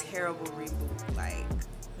a terrible reboot? Like,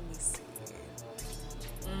 let me see.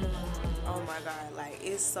 Oh my God! Like,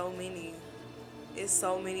 it's so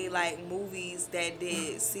many like movies that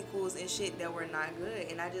did sequels and shit that were not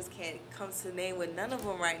good, and I just can't come to name with none of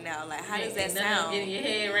them right now. Like, how does that sound? Get in your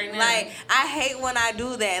head right now. Like, I hate when I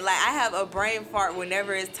do that. Like, I have a brain fart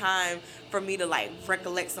whenever it's time for me to like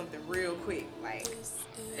recollect something real quick. Like,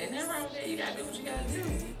 ain't nothing wrong with that. You gotta do what you gotta do.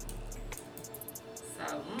 So,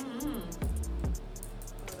 hold on,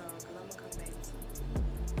 cause I'm gonna come back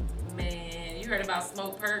to man, you heard about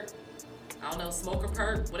Smoke Perk? I don't know, Smoker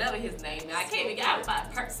Perk, whatever his name. I can't even get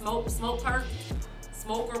about Perk, Smoke Perk,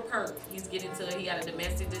 Smoker Perk. He got a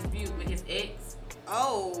domestic dispute with his ex.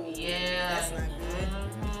 Oh, Yeah. that's not good.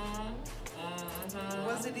 Mm-hmm.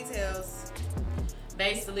 What's the details?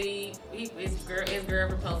 Basically, his girl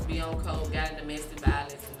supposed to be on coke, got a domestic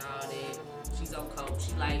violence and all that. She's on coke.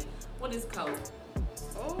 She like, what is coke?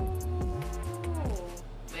 Oh,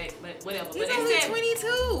 But whatever. he's but only they said, 22.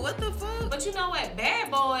 What the fuck? But you know what? Bad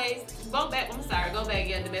boys, go back,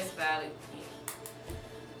 get domestic violence.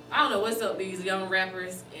 I don't know what's up with these young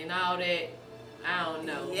rappers and all that. I don't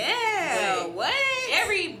know. Yeah. But What?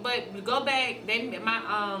 but go back,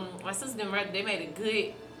 my sister they made a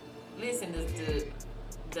good listen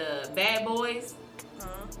the Bad Boys.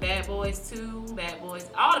 Bad Boys 2, Bad Boys.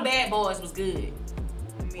 All the Bad Boys was good.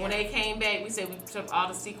 Yeah. When they came back, we said all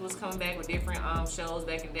the sequels coming back with different shows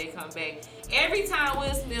back in the day come back. Every time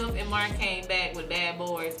Will Smith and Martin came back with Bad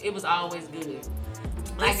Boys, it was always good.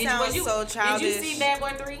 Like, sounds so childish. Did you see Bad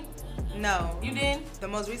Boy 3? No. You didn't? The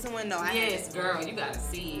most recent one? No, I Yes, haven't. girl, you gotta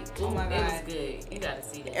see it. Ooh, Oh my it God. was good. You gotta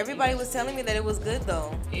see that. Everybody was telling me that it was good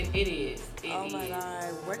though. It is. Oh my God.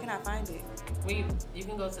 Where can I find it? You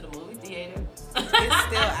can go to the movie theater. It's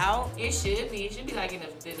still out? It should be. It should be like in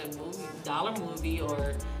a movie, dollar movie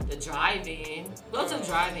or the drive-in. Go to the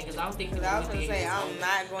drive-in because I don't think the I was movie gonna say, theater. I'm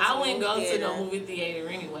not going to I the wouldn't go movie to theater. no movie theater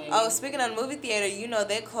anyway. Oh, speaking of the movie theater, you know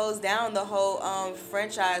they closed down the whole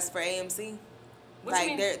franchise for AMC. What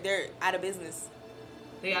Like you mean? they're out of business.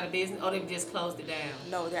 They out of business? Oh, they just closed it down.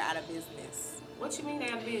 No, they're out of business. What you mean they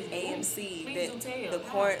out of business? AMC. Please do tell. The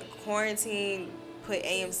How? quarantine put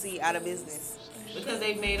AMC out of business. Because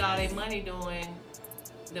they made all their money doing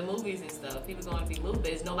the movies and stuff. People going to be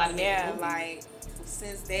movies. Nobody making Yeah, movies. like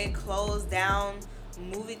since they closed down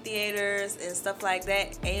movie theaters and stuff like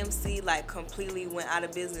that, AMC like completely went out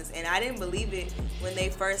of business. And I didn't believe it when they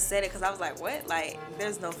first said it because I was like, what? Like,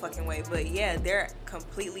 there's no fucking way. But yeah, they're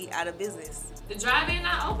completely out of business. The drive-in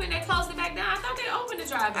not open. They closed it back down. I thought they opened the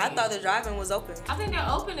drive-in. I thought the drive-in was open. I think they're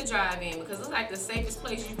open the drive-in because it's like the safest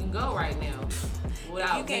place you can go right now.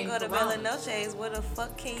 Without You can't go to corona. Bella Noche's. Where the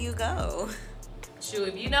fuck can you go? Shoot,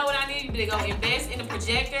 if you know what I need, you better go invest in a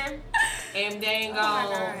projector and then go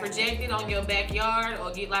God. project it on your backyard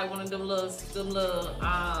or get like one of them little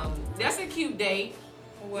that's a cute date.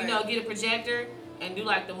 What? You know, get a projector and do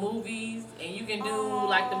like the movies and you can do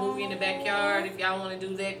like the movie in the backyard if y'all want to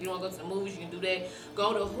do that. If you don't want to go to the movies, you can do that.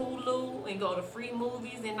 Go to Hulu and go to free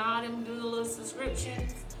movies and all them do the little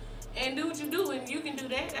subscriptions. And do what you do, and you can do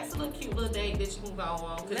that. That's a little cute little date that you can go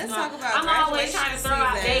on. 'Cause, Let's you know, talk about I'm always graduation trying to throw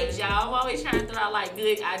out season. dates, y'all. I'm always trying to throw out like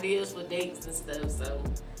good ideas for dates and stuff. So,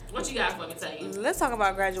 what you got for me, Tanya? Let's talk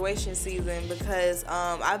about graduation season because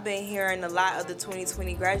I've been hearing a lot of the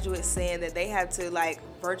 2020 graduates saying that they have to like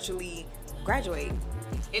virtually graduate.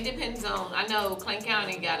 It depends on. I know Clayton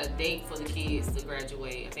County got a date for the kids to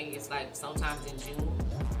graduate. I think it's like sometimes in June.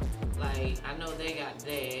 Like I know they got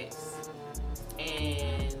that,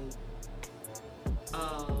 and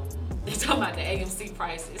they talking about the AMC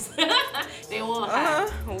prices. They were high.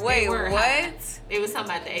 Wait, what? High. They was talking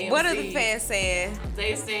about the AMC. What are the fans saying?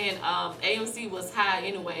 They saying AMC was high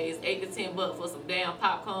anyways, $8 to $10 for some damn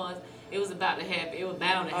popcorns. It was about to happen. It was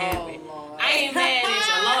bound to happen. Lord. I ain't mad at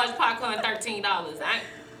you. A large popcorn, $13.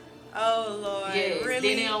 Oh Lord, yes. really?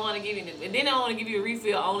 Then they don't want to give you, and then they don't want to give you a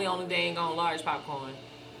refill only on the dang on large popcorn.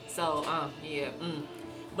 So yeah.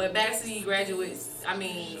 But back to the graduates. I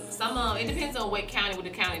mean, it depends on what county. What the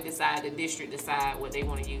county decide, the district decide what they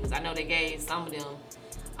want to use. I know they gave some of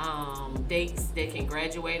them dates they can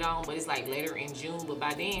graduate on, but it's like later in June. But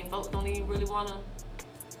by then, folks don't even really want to.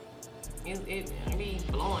 It be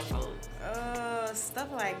blowing folks.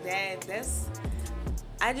 Stuff like that.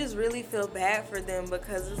 I just really feel bad for them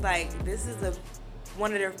because it's like this is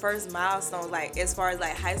one of their first milestones. Like as far as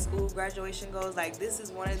like high school graduation goes, like this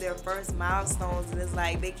is one of their first milestones, and it's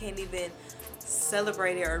like they can't even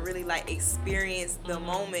celebrate it or really like experience the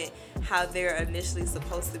moment how they're initially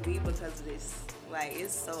supposed to be because of this. Like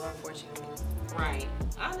it's so unfortunate. Right.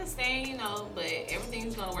 I understand, but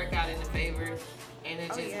everything's gonna work out in the favor, and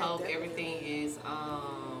I just hope definitely. everything is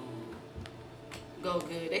go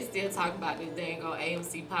good. They still talking about this dang on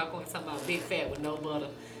AMC popcorn, talking about big fat with no butter.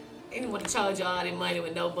 They want to charge you all that money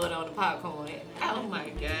with no butter on the popcorn. Oh my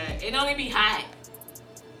God. It don't even be hot.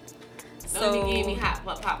 Don't even give me hot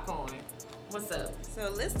popcorn. What's up?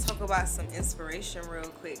 So let's talk about some inspiration real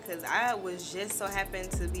quick because I was just so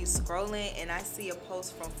happened to be scrolling and I see a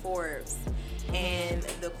post from Forbes and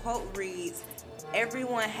the quote reads,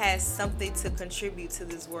 "Everyone has something to contribute to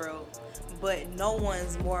this world, but no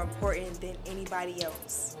one's more important than anybody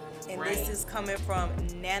else." And this is coming from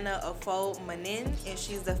Nana Afo-Manin, and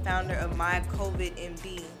she's the founder of My COVID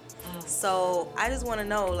MD. So I just want to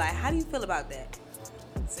know, like, how do you feel about that?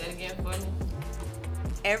 Say it again for me.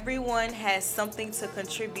 Everyone has something to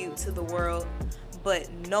contribute to the world, but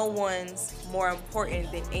no one's more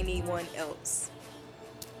important than anyone else.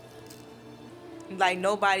 Like,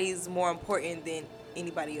 nobody's more important than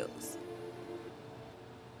anybody else.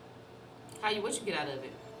 What you get out of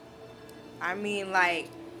it? I mean, like,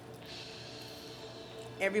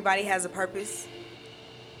 everybody has a purpose.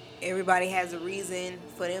 Everybody has a reason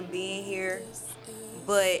for them being here.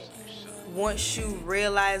 But once you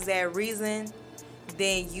realize that reason,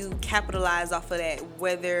 then you capitalize off of that,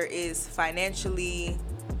 whether it's financially,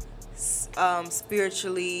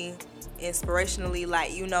 spiritually, inspirationally,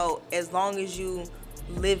 like, as long as you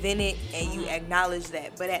live in it and you acknowledge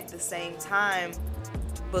that. But at the same time,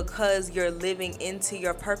 because you're living into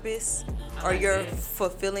your purpose or you're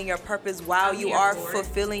fulfilling your purpose while you are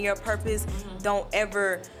fulfilling your purpose, don't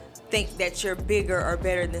ever think that you're bigger or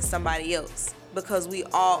better than somebody else, because we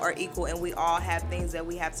all are equal and we all have things that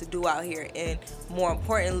we have to do out here, and more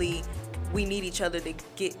importantly, we need each other to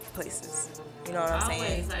get places. You know what I'm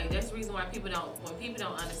saying? Like, that's the reason why when people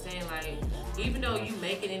don't understand, like, even though you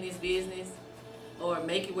make it in this business or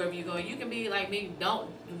make it wherever you're going, you can be like me. Do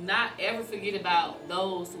not ever forget about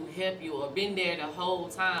those who help you or been there the whole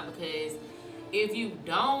time, because if you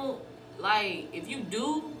don't, like, if you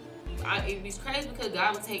do, it's crazy because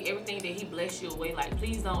God will take everything that He bless you away. Like,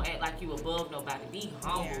 please don't act like you above nobody. Be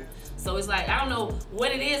humble. Yeah. So it's like, I don't know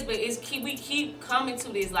what it is, but we keep coming to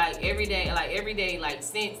this every day, like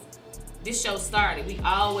since this show started, we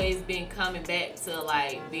always been coming back to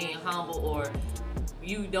like being humble, or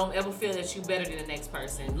you don't ever feel that you better than the next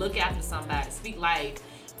person. Look after somebody. Speak life.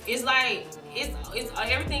 It's like it's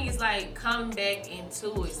everything is like coming back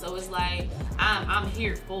into it. So it's like I'm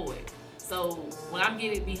here for it. So when I'm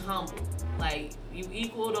getting, be humble. Like, you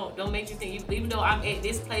equal. Don't make you think. Even though I'm at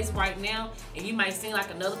this place right now, and you might seem like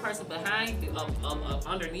another person behind you,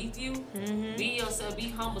 underneath you. Mm-hmm. Be yourself. Be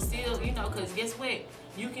humble still. Because guess what?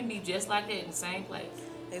 You can be just like that in the same place.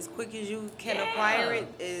 As quick as you can acquire it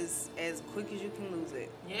is as quick as you can lose it.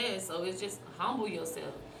 Yeah. So it's just humble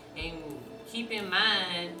yourself and keep in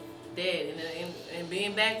mind that, and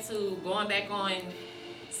being back to going back on.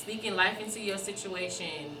 Speaking life into your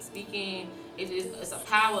situation, it's a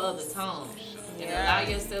power of the tongue. And allow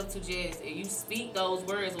yourself to just, if you speak those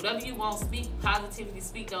words, whatever you want, speak positivity,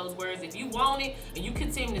 speak those words. If you want it and you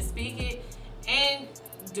continue to speak it, and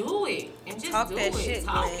do it. And just talk do that it. Shit,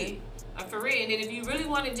 talk man. it. For real. And then if you really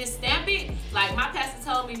want to just stamp it, like my pastor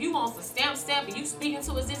told me, if you want to stamp, and you speaking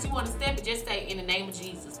to existence, you want to stamp it, just say in the name of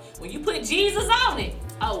Jesus. When you put Jesus on it,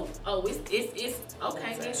 it's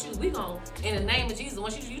okay. Then shoot, we gon' in the name of Jesus.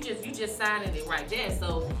 Once you just signing it right there.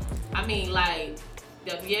 So I mean, like,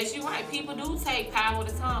 Yes, you're right. People do take power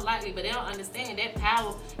with the tongue lightly, but they don't understand that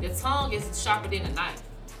power. The tongue is sharper than a knife.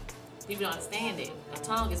 People don't understand that. The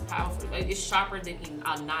tongue is powerful. It's sharper than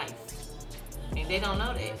a knife. And they don't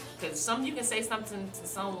know that. Because you can say something to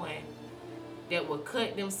someone that will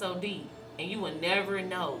cut them so deep, and you will never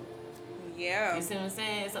know. Yeah. You see what I'm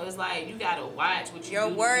saying? So it's like, you got to watch what you do. Your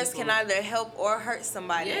words can either help or hurt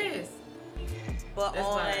somebody. Yes. But That's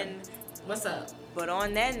fine. What's up? But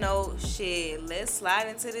on that note, shit, let's slide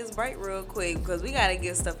into this break real quick because we gotta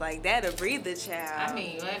get stuff like that to breathe the child. I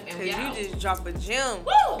mean, because you just drop a gem.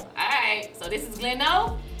 Woo! All right. So this is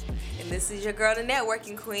Gleno. And this is your girl, the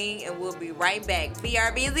networking queen, and we'll be right back.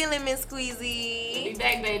 BRBZ Lemon Squeezy. We'll be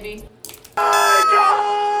back, baby.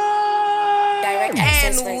 Direct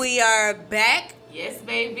access And we are back. Yes,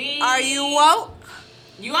 baby. Are you woke?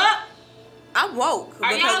 You up? I'm woke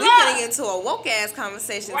Are because y'all we up? getting into a woke ass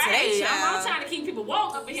conversation today, child. I'm trying to keep people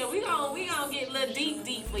woke up in here. We gonna get a little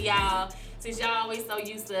deep for y'all, since y'all always so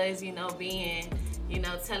used to us, being,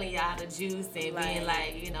 telling y'all the juice and being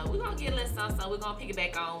like, we're gonna get a little something. So we're gonna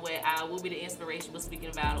piggyback on what Will Be the Inspiration was speaking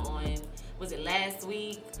about on, was it last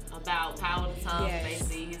week, about power of the tongue,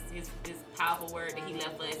 basically his powerful word that he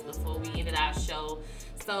left us before we ended our show.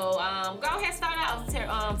 So go ahead, start out,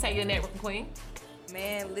 take your networking queen.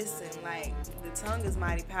 Man, listen, the tongue is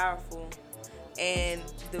mighty powerful. And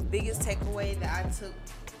the biggest takeaway that I took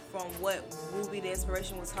from what Ruby the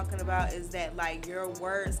Inspiration was talking about is that, your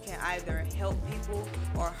words can either help people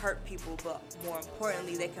or hurt people, but more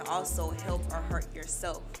importantly, they can also help or hurt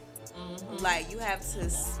yourself. Mm-hmm. You have to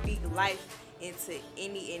speak life into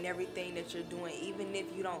any and everything that you're doing, even if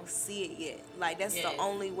you don't see it yet. That's the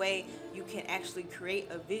only way you can actually create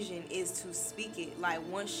a vision is to speak it.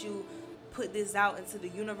 Once you put this out into the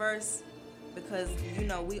universe, because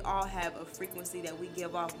we all have a frequency that we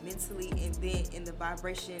give off mentally and then in the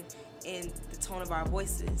vibration and the tone of our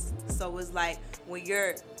voices. So it's when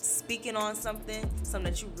you're speaking on something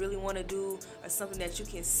that you really want to do, or something that you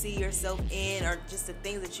can see yourself in, or just the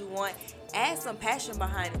things that you want, add some passion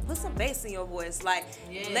behind it. Put some bass in your voice. Let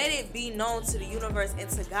it be known to the universe and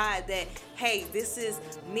to God that, hey, this is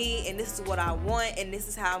me and this is what I want and this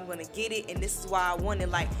is how I'm going to get it and this is why I want it.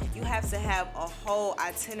 You have to have a whole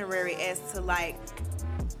itinerary as to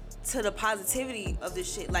to the positivity of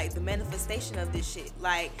this shit, the manifestation of this shit.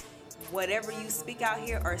 Whatever you speak out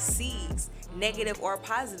here are seeds, negative or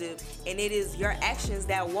positive, and it is your actions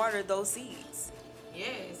that water those seeds.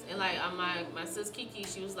 Yes, and my sis Kiki,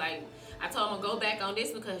 she was like, I told him to go back on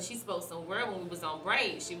this because she spoke some word when we was on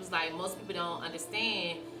break. She was like, most people don't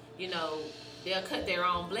understand, they'll cut their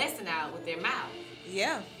own blessing out with their mouth.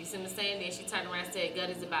 Yeah. You see what I'm saying? Then she turned around and said,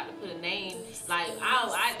 God is about to put a name,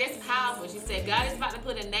 that's powerful. She said, God is about to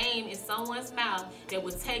put a name in someone's mouth that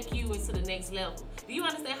will take you into the next level. Do you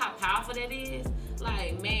understand how powerful that is?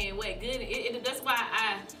 Man, what good. That's why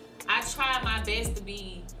I try my best to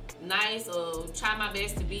be nice, or try my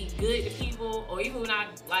best to be good to people, or even when I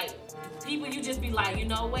people, you just be like,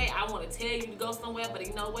 I want to tell you to go somewhere, but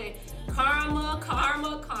karma.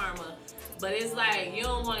 But it's you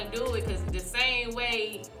don't want to do it, because the same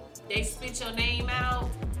way they spit your name out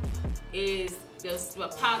is just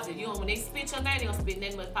positive. When they spit your name, they don't spit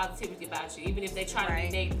nothing but positivity about you. Even if they try to be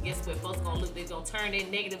negative, guess what? Folks gonna look, they're gonna turn their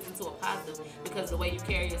negatives into a positive because of the way you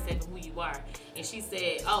carry yourself and who you are. And she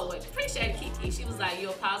said, appreciate it, Kiki. She was like, you're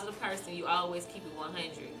a positive person. You always keep it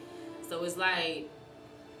 100. So it's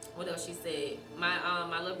what else she said?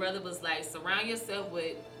 My little brother was like, surround yourself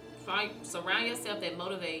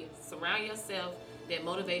that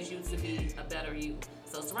motivates you to be a better you.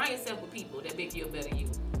 So surround yourself with people that make you a better you.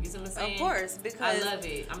 You see what I'm saying? Of course, because I love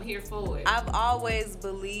it. I'm here for it. I've always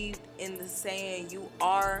believed in the saying, you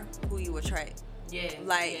are who you attract. Yeah.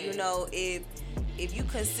 If you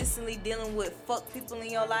consistently dealing with fuck people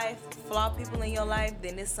in your life, flawed people in your life,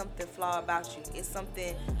 then it's something flawed about you. It's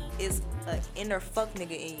an inner fuck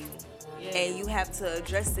nigga in you. Yeah. And you have to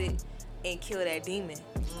address it and kill that demon.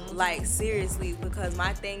 Mm-hmm. Seriously, because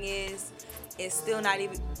my thing is, it's still not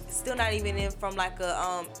even in from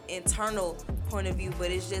a internal point of view,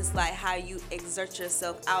 but it's just how you exert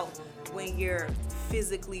yourself out when you're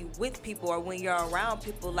physically with people or when you're around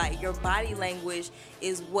people. Your body language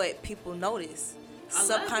is what people notice,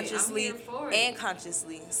 subconsciously and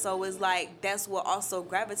consciously. So it's that's what also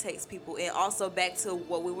gravitates people. And also back to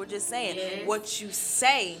what we were just saying, what you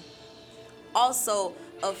say also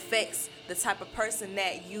affects the type of person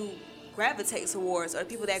that you gravitate towards, or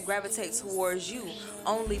people that gravitate towards you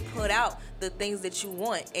only put out the things that you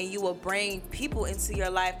want, and you will bring people into your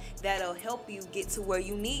life that'll help you get to where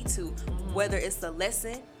you need to, whether it's a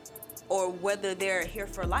lesson or whether they're here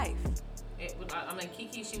for life. I mean,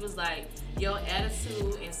 Kiki, she was like, your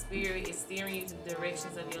attitude and spirit is steering you to the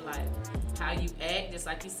directions of your life. How you act, just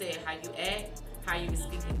like you said, how you act, how you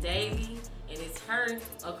speaking daily, and it's hurt.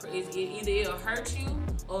 Either it'll hurt you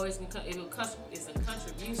or it's a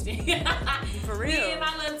contribution. For real. Me and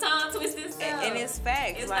my little tongue twisted self. And it's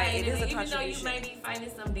facts. It's like it is a even contribution. though you may be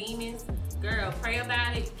fighting some demons, girl, pray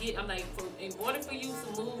about it. I'm like, in order for you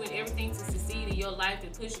to move and everything to succeed in your life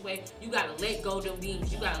and push away, you gotta let go of them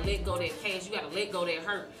demons. You gotta let go of that past. You gotta let go of that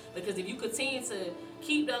hurt. Because if you continue to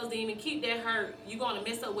keep those demons, keep that hurt, you're gonna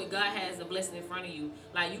mess up what God has a blessing in front of you.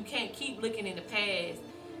 Like, you can't keep looking in the past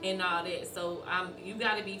and all that. So you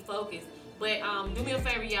gotta be focused. But do me a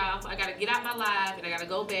favor, y'all. I gotta get out my live and I gotta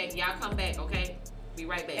go back. Y'all come back, okay? Be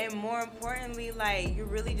right back. And more importantly, like, you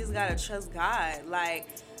really just gotta trust God. Like,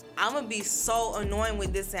 I'm gonna be so annoying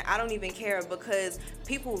with this, and I don't even care, because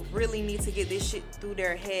people really need to get this shit through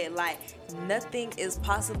their head. Like, nothing is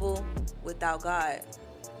possible without God.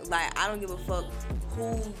 Like, I don't give a fuck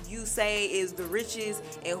who you say is the richest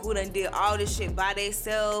and who done did all this shit by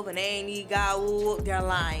themselves and they ain't need God. Ooh, they're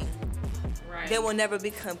lying. Right. They will never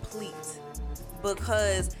be complete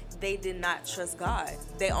because they did not trust God.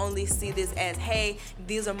 They only see this as, hey,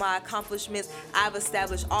 these are my accomplishments. I've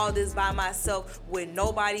established all this by myself with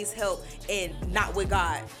nobody's help and not with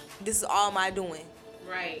God. This is all my doing.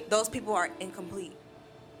 Right. Those people are incomplete.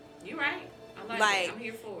 You're right. I like it. I'm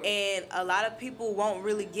here for it. And a lot of people won't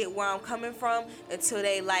really get where I'm coming from until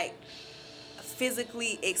they, like,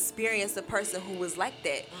 physically experience a person who was like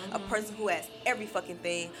that. A person who has every fucking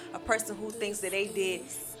thing. A person who thinks that they did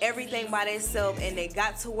everything by themselves and they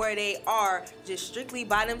got to where they are just strictly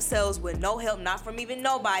by themselves with no help, not from even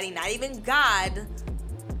nobody, not even God.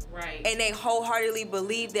 Right. And they wholeheartedly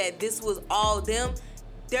believe that this was all them.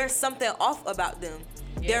 There's something off about them.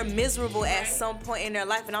 Yeah. They're miserable at some point in their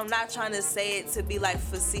life, and I'm not trying to say it to be like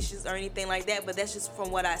facetious or anything like that, but that's just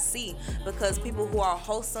from what I see. Because people who are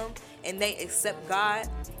wholesome and they accept God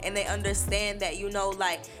and they understand that, you know,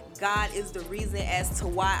 like, God is the reason as to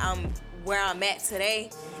why I'm where I'm at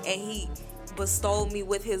today, and He bestowed me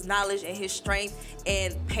with His knowledge and His strength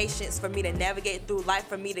and patience for me to navigate through life,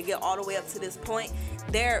 for me to get all the way up to this point.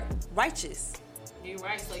 They're righteous. You're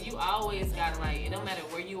right. So you always gotta, like, it don't matter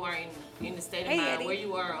where you are in the state of mind, Eddie. where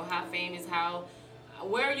you are, or how famous,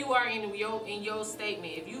 where you are in your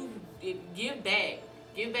statement. If give back,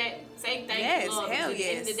 say thank Yes, you, Lord. hell Because at the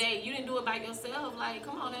end of the yes. day, you didn't do it by yourself. Like,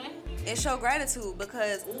 come on, man. And show gratitude,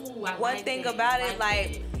 because Ooh, I one like thing that. about I it,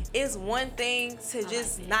 like it's one thing to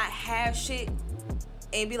just that. not have shit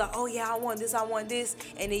and be like, oh yeah, I want this,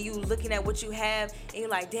 and then you looking at what you have and you're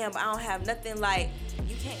like, damn, but I don't have nothing. Like,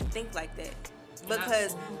 you can't think like that.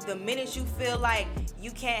 Because the minute you feel like you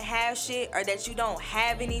can't have shit, or that you don't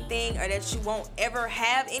have anything, or that you won't ever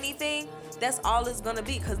have anything, that's all it's gonna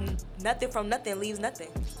be. Because nothing from nothing leaves nothing.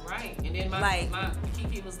 Right. And then my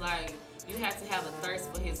Kiki was like, you have to have a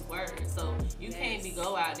thirst for His word. So you can't be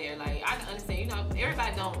go out there, like, I can understand, you know,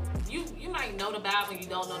 everybody don't, you might know the Bible, you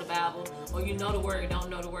don't know the Bible, or you know the word, don't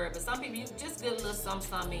know the word, but some people, you just get a little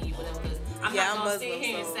something in you, whatever, because I'm not gonna sit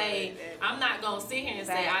here and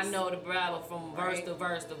say, I know the Bible from verse to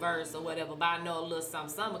verse to verse or whatever, but I know a little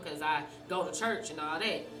something because I go to church and all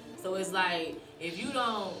that. So it's like, if you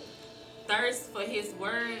don't thirst for His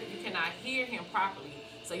word, you cannot hear Him properly.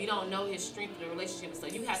 So you don't know His strength in the relationship. So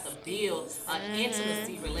you have to build an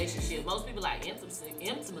intimacy relationship. Most people like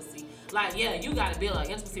intimacy. Like, yeah, you gotta build an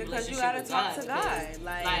intimacy Because relationship you gotta with talk God. to God.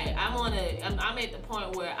 Like I'm at the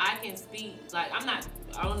point where I can speak. Like, I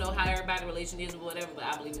don't know how everybody's relation is or whatever, but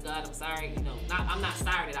I believe in God. I'm sorry, you know, I'm not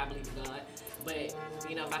sorry that I believe in God. But,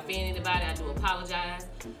 you know, if I offend anybody, I do apologize.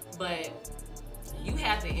 But you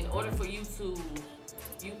have to, in order for you to,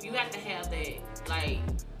 you have to have that, like,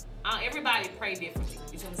 everybody pray differently.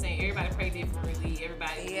 You know what I'm saying? Everybody pray differently.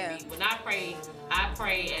 Everybody. Yeah. When I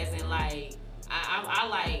pray as in, like,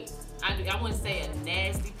 I wouldn't say a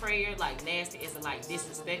nasty prayer, like nasty isn't like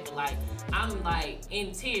disrespectful. Like, I'm like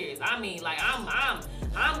in tears. I mean, like,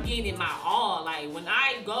 I'm getting my all. Like, when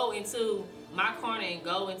I go into my corner and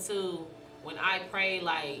when I pray,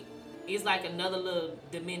 like, it's like another little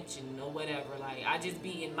dimension or whatever. Like, I just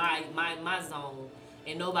be in my zone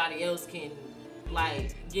and nobody else can,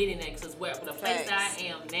 like, get in there. Because the place that I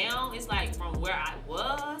am now, it's like from where I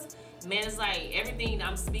was, man, it's like everything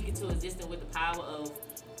I'm speaking to is distant with the power of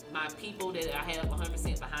my people that I have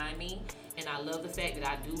 100% behind me. And I love the fact that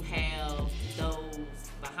I do have those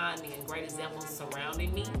behind me and great examples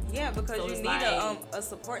surrounding me. Yeah, because So you it's need like, a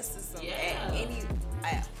support system. Yeah.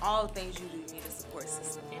 At all things you do, you need a support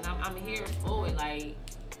system. And I'm here for it. Like,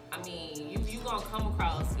 I mean, you gonna come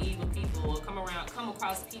across evil people or come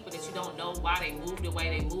across people that you don't know why they move the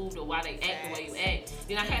way they moved or why they act the way you act.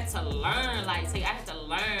 Then I had to learn,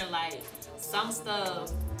 like, some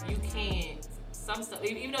stuff you can't, some stuff,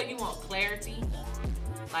 even though you want clarity,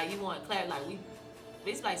 like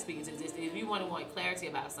it's like speaking to this. If you want clarity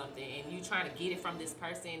about something and you trying to get it from this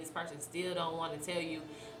person still don't want to tell you,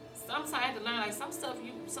 sometimes I have to learn, like, sometimes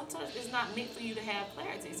it's not meant for you to have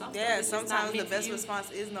clarity. Sometimes the best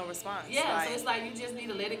response is no response. Yeah, like, so it's like you just need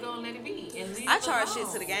to let it go and let it be. And I charge shit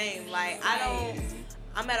to the game. Like,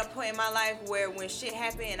 I'm at a point in my life where when shit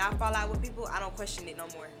happen and I fall out with people, I don't question it no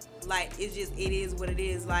more. Like, it is what it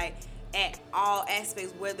is. Like, at all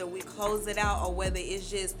aspects, whether we close it out or whether it's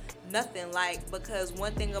just nothing. Like, because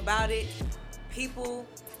one thing about it, people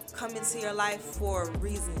come into your life for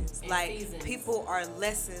reasons. And like seasons. People are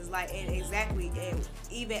lessons. Like, and exactly, and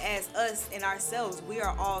even as us and ourselves, we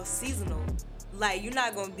are all seasonal. Like, you're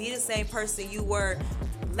not gonna be the same person you were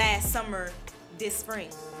last summer this spring,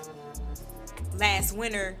 last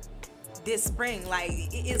winter this spring. Like,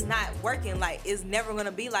 it's not working. Like, it's never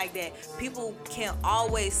gonna be like that. People can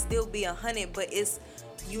always still be 100, but it's,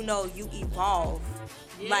 you evolve.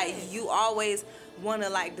 Yes. Like, you always want to,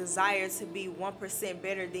 like, desire to be 1%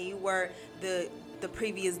 better than you were the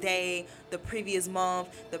previous day, the previous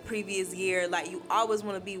month, the previous year. Like, you always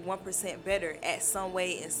want to be 1% better at some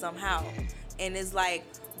way and somehow. And it's like,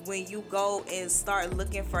 when you go and start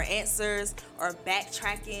looking for answers or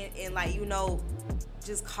backtracking and, like,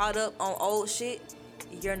 just caught up on old shit,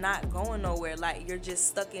 you're not going nowhere. Like, you're just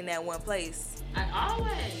stuck in that one place.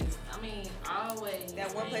 Always.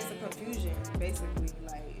 That one place of confusion, basically.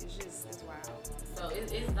 Like, it's wild. So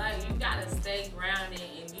it's like you gotta stay grounded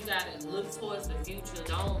and you gotta look towards the future.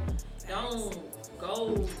 Don't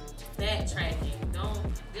go backtracking.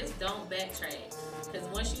 Don't backtrack. Because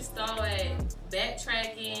once you start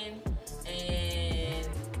backtracking, and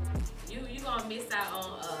you gonna miss out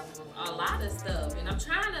on a lot of stuff. And I'm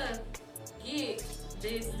trying to get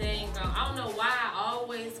this thing going. I don't know why I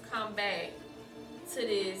always come back to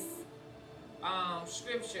this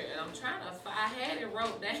scripture, and I'm trying to. I had it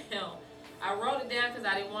wrote down. I wrote it down because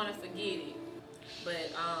I didn't want to forget it.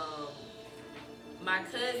 But my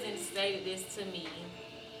cousin stated this to me,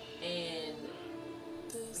 and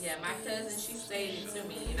my cousin, she stated it to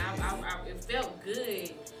me, and I it felt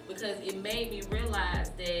good because it made me realize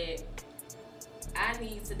that I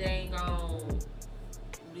need to dang on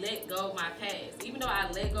let go of my past. Even though I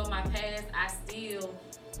let go of my past, I still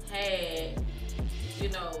had,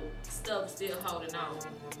 stuff still holding on.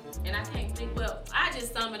 And I can't think, well, I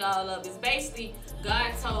just sum it all up. It's basically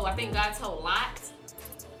God told Lot.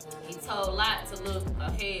 He told Lot to look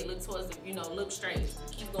ahead, look towards look straight,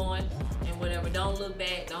 keep going and whatever. Don't look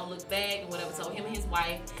back, and whatever. Told him and his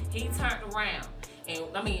wife. He turned around.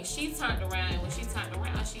 And she turned around, and when she turned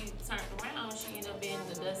around, she ended up being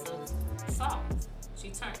the dust of salt. She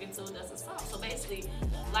turned into a dust of salt. So basically,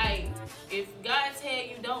 like, if God tell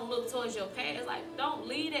you don't look towards your past, like, don't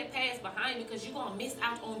leave that past behind you, because you're gonna miss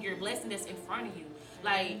out on your blessing that's in front of you.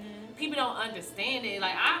 Like, people don't understand it.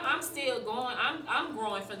 Like, I'm still going. I'm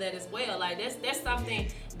growing for that as well. Like, that's something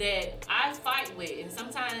that I fight with, and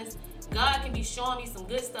sometimes God can be showing me some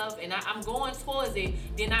good stuff, and I'm going towards it.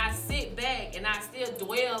 Then I sit back and I still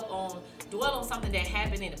dwell on something that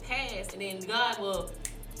happened in the past, and then God will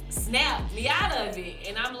snap me out of it,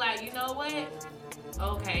 and I'm like, you know what?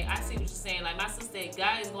 Okay, I see what you're saying. Like my sister said,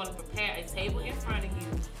 God is going to prepare a table in front of you,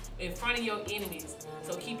 in front of your enemies.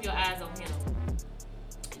 So keep your eyes on Him.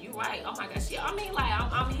 You right. Oh my gosh. Yeah. I mean, like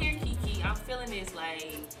I'm here, Kiki. I'm feeling this.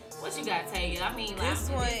 Like, what you got, Taya? I mean, like, this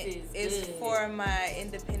one is for my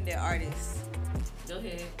independent artists. Go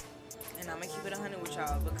ahead. And I'm gonna keep it 100 with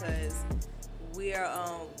y'all, because we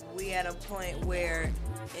at a point where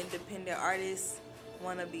independent artists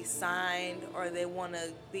want to be signed, or they want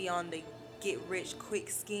to be on the get rich quick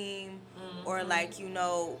scheme, or like,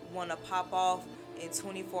 want to pop off in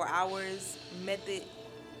 24 hours method.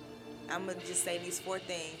 I'm going to just say these 4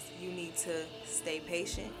 things. You need to stay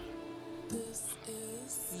patient.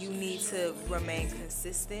 You need to remain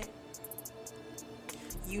consistent.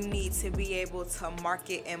 You need to be able to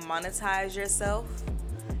market and monetize yourself.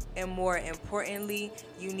 And more importantly,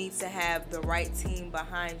 you need to have the right team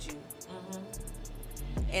behind you.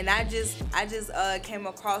 And I just came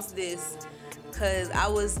across this because I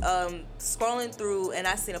was scrolling through, and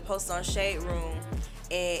I seen a post on Shade Room,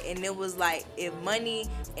 and it was like, if money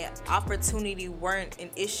and opportunity weren't an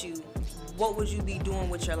issue, what would you be doing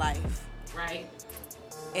with your life? Right.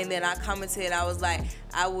 And then I commented, I was like,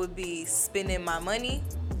 I would be spending my money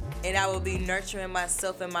and I would be nurturing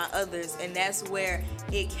myself and my others. And that's where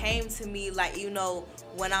it came to me, like, you know,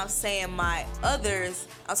 when I'm saying my others,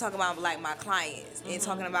 I'm talking about like my clients and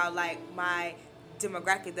talking about like my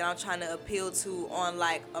demographic that I'm trying to appeal to on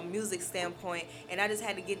like a music standpoint. And I just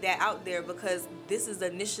had to get that out there because this is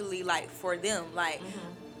initially like for them. Like,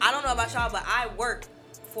 I don't know about y'all, but I work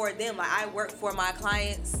for them. Like, I work for my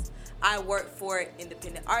clients, I work for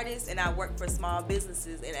independent artists, and I work for small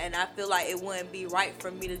businesses. And I feel like it wouldn't be right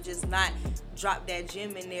for me to just not drop that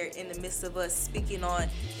gem in there in the midst of us speaking on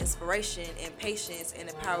inspiration and patience and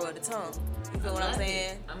the power of the tongue. You feel what I'm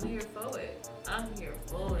saying? I'm here for it. I'm here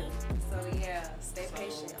for it. So yeah, stay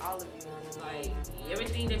patient, all of you. Like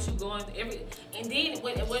everything that you going, and then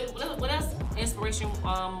what else? Inspiration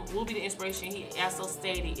will be the inspiration. He also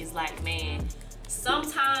stated is like, man,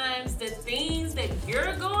 sometimes the things that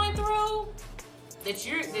you're going through, the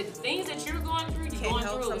things that you're going through, you're going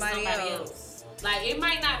through with somebody else. Like it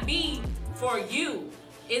might not be for you.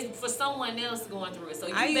 It's for someone else going through it. So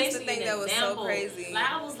you I used to basically think that was so crazy. Like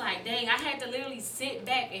I was like, dang, I had to literally sit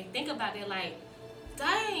back and think about it. Like,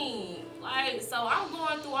 dang, like so I'm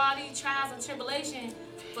going through all these trials and tribulations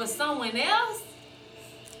for someone else,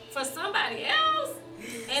 for somebody else.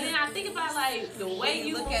 And then I think about like the way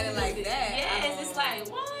you look at it like that. Yes, it's like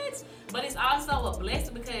what? But it's also a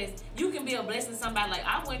blessing because you can be a blessing to somebody. Like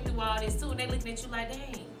I went through all this too, and they looking at you like,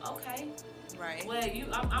 dang, okay. Right. Well,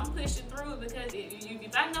 I'm pushing through it because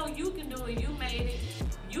if I know you can do it, you made it.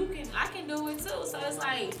 I can do it too. So it's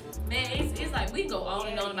like, man, it's like we go on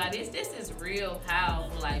and on about this. This is real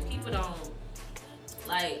powerful. Like people don't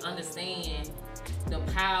like understand the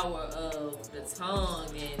power of the tongue.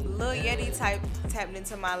 And Lil Yeti tapped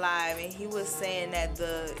into my live, and he was saying that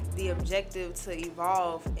the objective to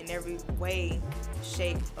evolve in every way,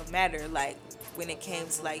 shape, or matter, like when it came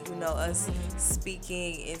to like, you know, us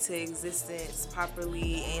speaking into existence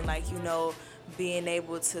properly and like, you know, being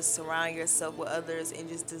able to surround yourself with others and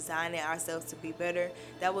just designing ourselves to be better.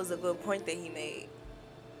 That was a good point that he made.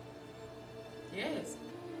 Yes.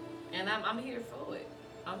 And I'm here for it.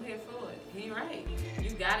 I'm here for it. He right.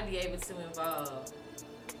 You gotta be able to evolve.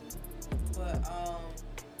 But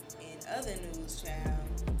in other news, child,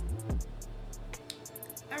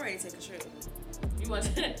 I'm ready to take a trip. You want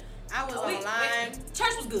to I was online.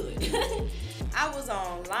 Church was good. I was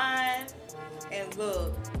online, and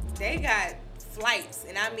look, they got flights,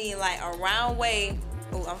 and I mean like a round way.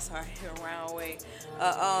 Oh, I'm sorry, a round way.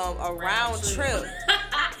 A round trip.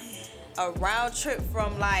 A round trip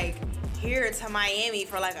from like here to Miami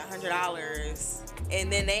for like $100, and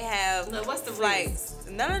then they have what's the flights.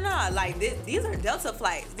 No. Like these are Delta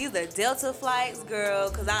flights. These are Delta flights, girl.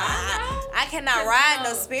 Cause I cannot ride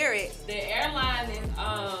no Spirit. The airline is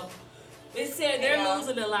they said they're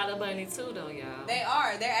losing a lot of money too, though, y'all. They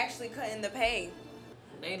are. They're actually cutting the pay.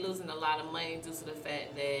 They losing a lot of money due to the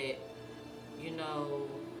fact that, you know,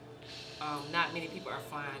 not many people are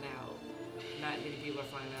flying out. Not many people are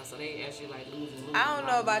flying out, so they actually like losing. I don't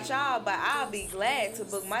know about y'all, but I'll be glad to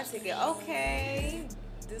book my ticket. Okay.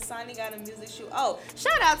 Dasani got a music shoot. Oh,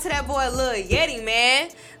 shout out to that boy Lil Yeti,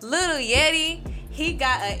 man. Lil Yeti, he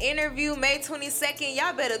got an interview May 22nd.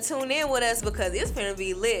 Y'all better tune in with us because it's finna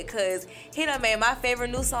be lit. Cause he done made my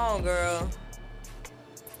favorite new song, girl.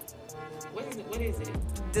 What is it?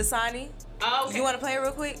 Dasani. Oh, okay. You want to play it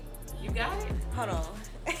real quick? You got it? Hold on.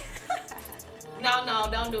 No,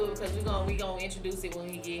 don't do it because we gonna introduce it when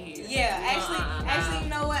he get here. Yeah, actually, you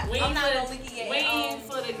know what? I'm not gonna leak it yet. We ain't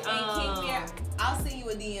for the I'll send you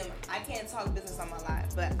a DM. I can't talk business on my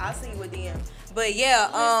live, but I'll send you a DM. But yeah,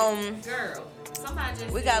 girl, somebody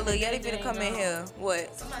just we got Lil Yeti finna come in here.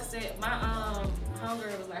 What? Somebody said my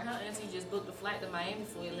homegirl was like her auntie just booked a flight to Miami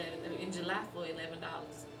for in July for $11.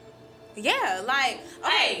 Yeah, like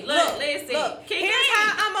okay, hey, look, listen. Look, here's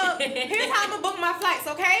how I'ma book my flights,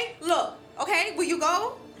 okay? Look, okay, will you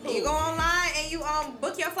go? You go online and you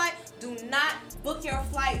book your flight. Do not book your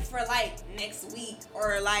flight for like next week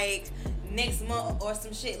or like next month or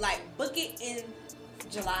some shit. Like book it in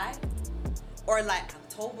July or like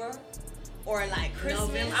October or like Christmas.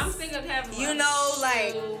 November. I'm thinking of having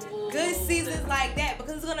like good seasons like that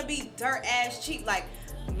because it's gonna be dirt ass cheap. Like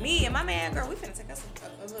me and my man, girl, we finna take us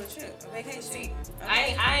a little trip, a vacation.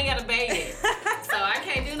 Okay? I ain't got a baby yet, so I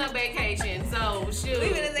can't do no vacation. So shoot, we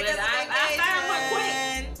finna take us a vacation. I found one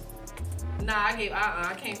quick. Nah,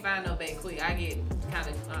 I can't find no baby quick. I get kind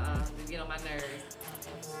of to get on my nerves.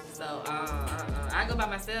 So I go by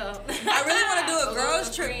myself. I really want to do a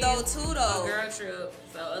girls trip though. A girl trip.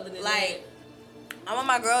 So other than like, I want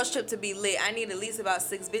my girls trip to be lit. I need at least about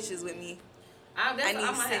 6 bitches with me. I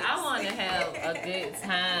want to have a good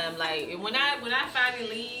time. Like when I finally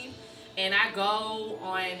leave and I go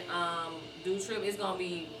on do trip. It's gonna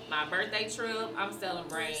be my birthday trip. I'm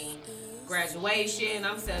celebrating graduation.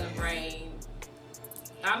 I'm celebrating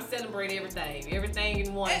everything. Everything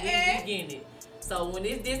in one. We getting it. So when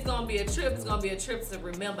this gonna be a trip, it's gonna be a trip to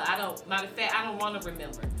remember. Matter of fact, I don't want to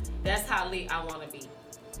remember. That's how lit I want to be.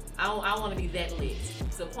 I want to be that lit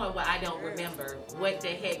to the point where I don't remember what the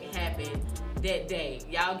heck happened that day.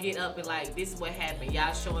 Y'all get up and like, this is what happened.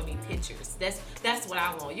 Y'all showing me pictures. That's what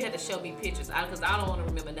I want. You have to show me pictures because I don't want to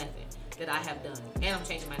remember nothing that I have done. And I'm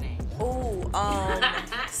changing my name. Ooh,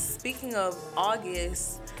 speaking of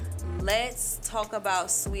August, let's talk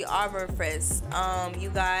about Sweet Auburn Fest.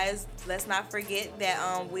 You guys, let's not forget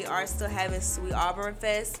that we are still having Sweet Auburn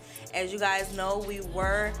Fest. As you guys know, we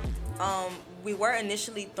were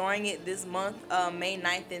initially throwing it this month, May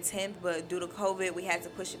 9th and 10th, but due to COVID, we had to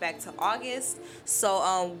push it back to August.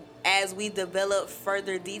 So as we develop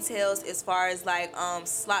further details as far as like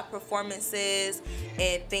slot performances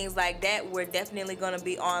and things like that, we're definitely going to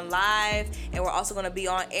be on live, and we're also going to be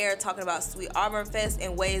on air talking about Sweet Auburn Fest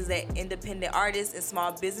in ways that independent artists and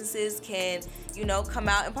small businesses can, come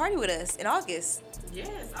out and party with us in August.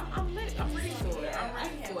 Yes, I'm lit. I'm ready for it. I'm ready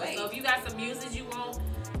for it. So if you got some music you want,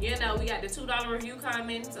 we got the $2 review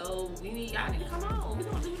coming, so y'all need to come on. We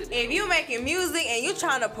gonna do this. If you making music and you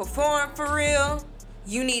trying to perform for real,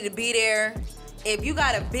 you need to be there. If you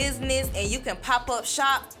got a business and you can pop up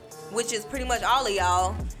shop, which is pretty much all of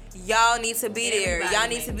y'all need to be there. Y'all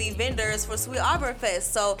need to be vendors for Sweet Auburn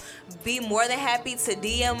Fest. So be more than happy to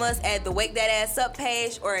DM us at the Wake That Ass Up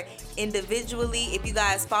page or individually if you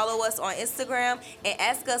guys follow us on Instagram and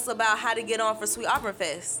ask us about how to get on for Sweet Auburn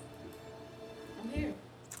Fest. I'm here.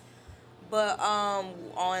 But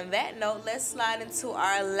on that note, let's slide into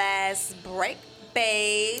our last break,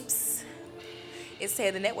 babes. It's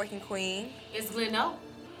Taya the Networking Queen. It's Gleno,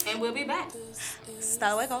 and we'll be back.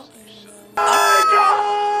 Hasta luego.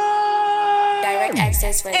 Direct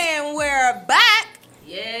Access Radio. And we're back.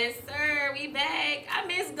 Yes, sir. We back. I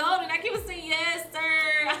miss Golden. I keep saying yes,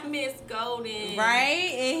 sir. I miss Golden.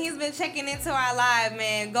 Right? And he's been checking into our live,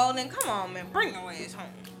 man. Golden, come on, man. Bring your ass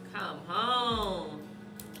home. Come home.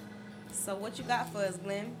 So what you got for us,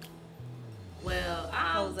 Glenn? Well,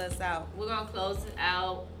 close us out. We're going to close it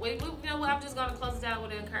out. You know what? I'm just going to close it out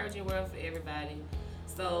with an encouraging word for everybody.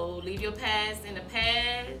 So leave your past in the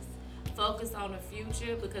past. Focus on the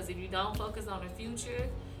future, because if you don't focus on the future,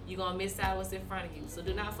 you're going to miss out what's in front of you. So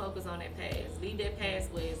do not focus on that past. Leave that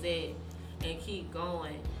past where it's at and keep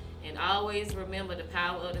going. And always remember the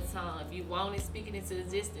power of the tongue. If you want it, speak it into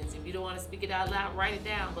existence. If you don't want to speak it out loud, write it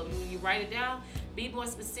down. But when you write it down, be more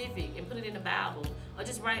specific and put it in the Bible. Or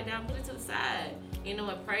just write it down, put it to the side. And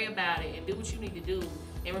pray about it and do what you need to do.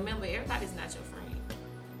 And remember, everybody's not your friend.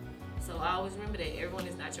 So always remember that everyone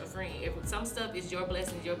is not your friend. Some stuff is your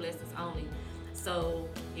blessings only. So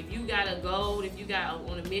if you got a goal, if you got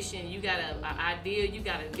on a mission, you got an idea, you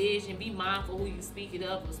got a vision, be mindful who you speak it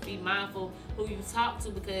up, or be mindful who you talk to,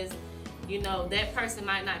 because that person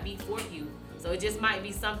might not be for you. So it just might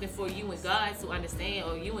be something for you and God to understand,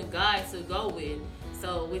 or you and God to go with.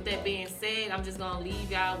 So with that being said, I'm just gonna leave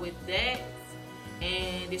y'all with that.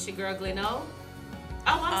 And it's your girl Gleno. Oh,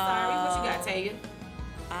 I'm sorry. What you got, Taya?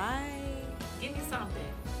 Give me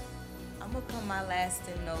something. I'm gonna put my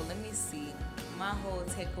lasting note. Let me see. My whole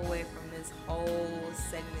takeaway from this whole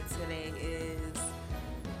segment today is,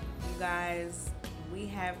 you guys, we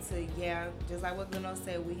have to, just like what Gleno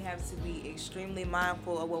said, we have to be extremely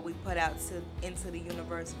mindful of what we put out into the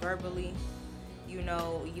universe verbally. You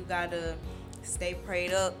gotta stay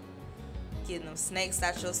prayed up, get them snakes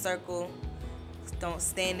out your circle. Don't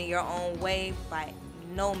stand in your own way by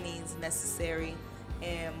no means necessary.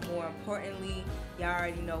 And more importantly, y'all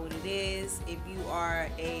already know what it is. If you are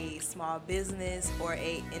a small business or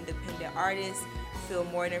a independent artist, feel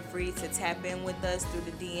more than free to tap in with us through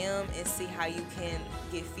the DM and see how you can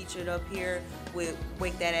get featured up here with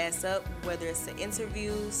Wake That Ass Up, whether it's an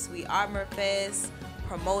interview, Sweet Auburn Fest,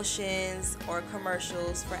 promotions, or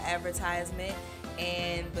commercials for advertisement.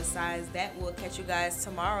 And besides that, we'll catch you guys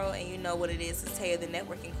tomorrow. And you know what it is. It's Taya the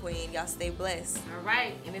Networking Queen. Y'all stay blessed. All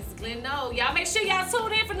right. And it's Gleno. Y'all make sure y'all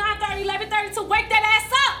tune in for 9:30, 11:30 to Wake That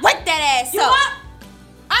Ass Up. Wake that ass up. You up?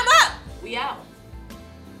 I'm up. We out.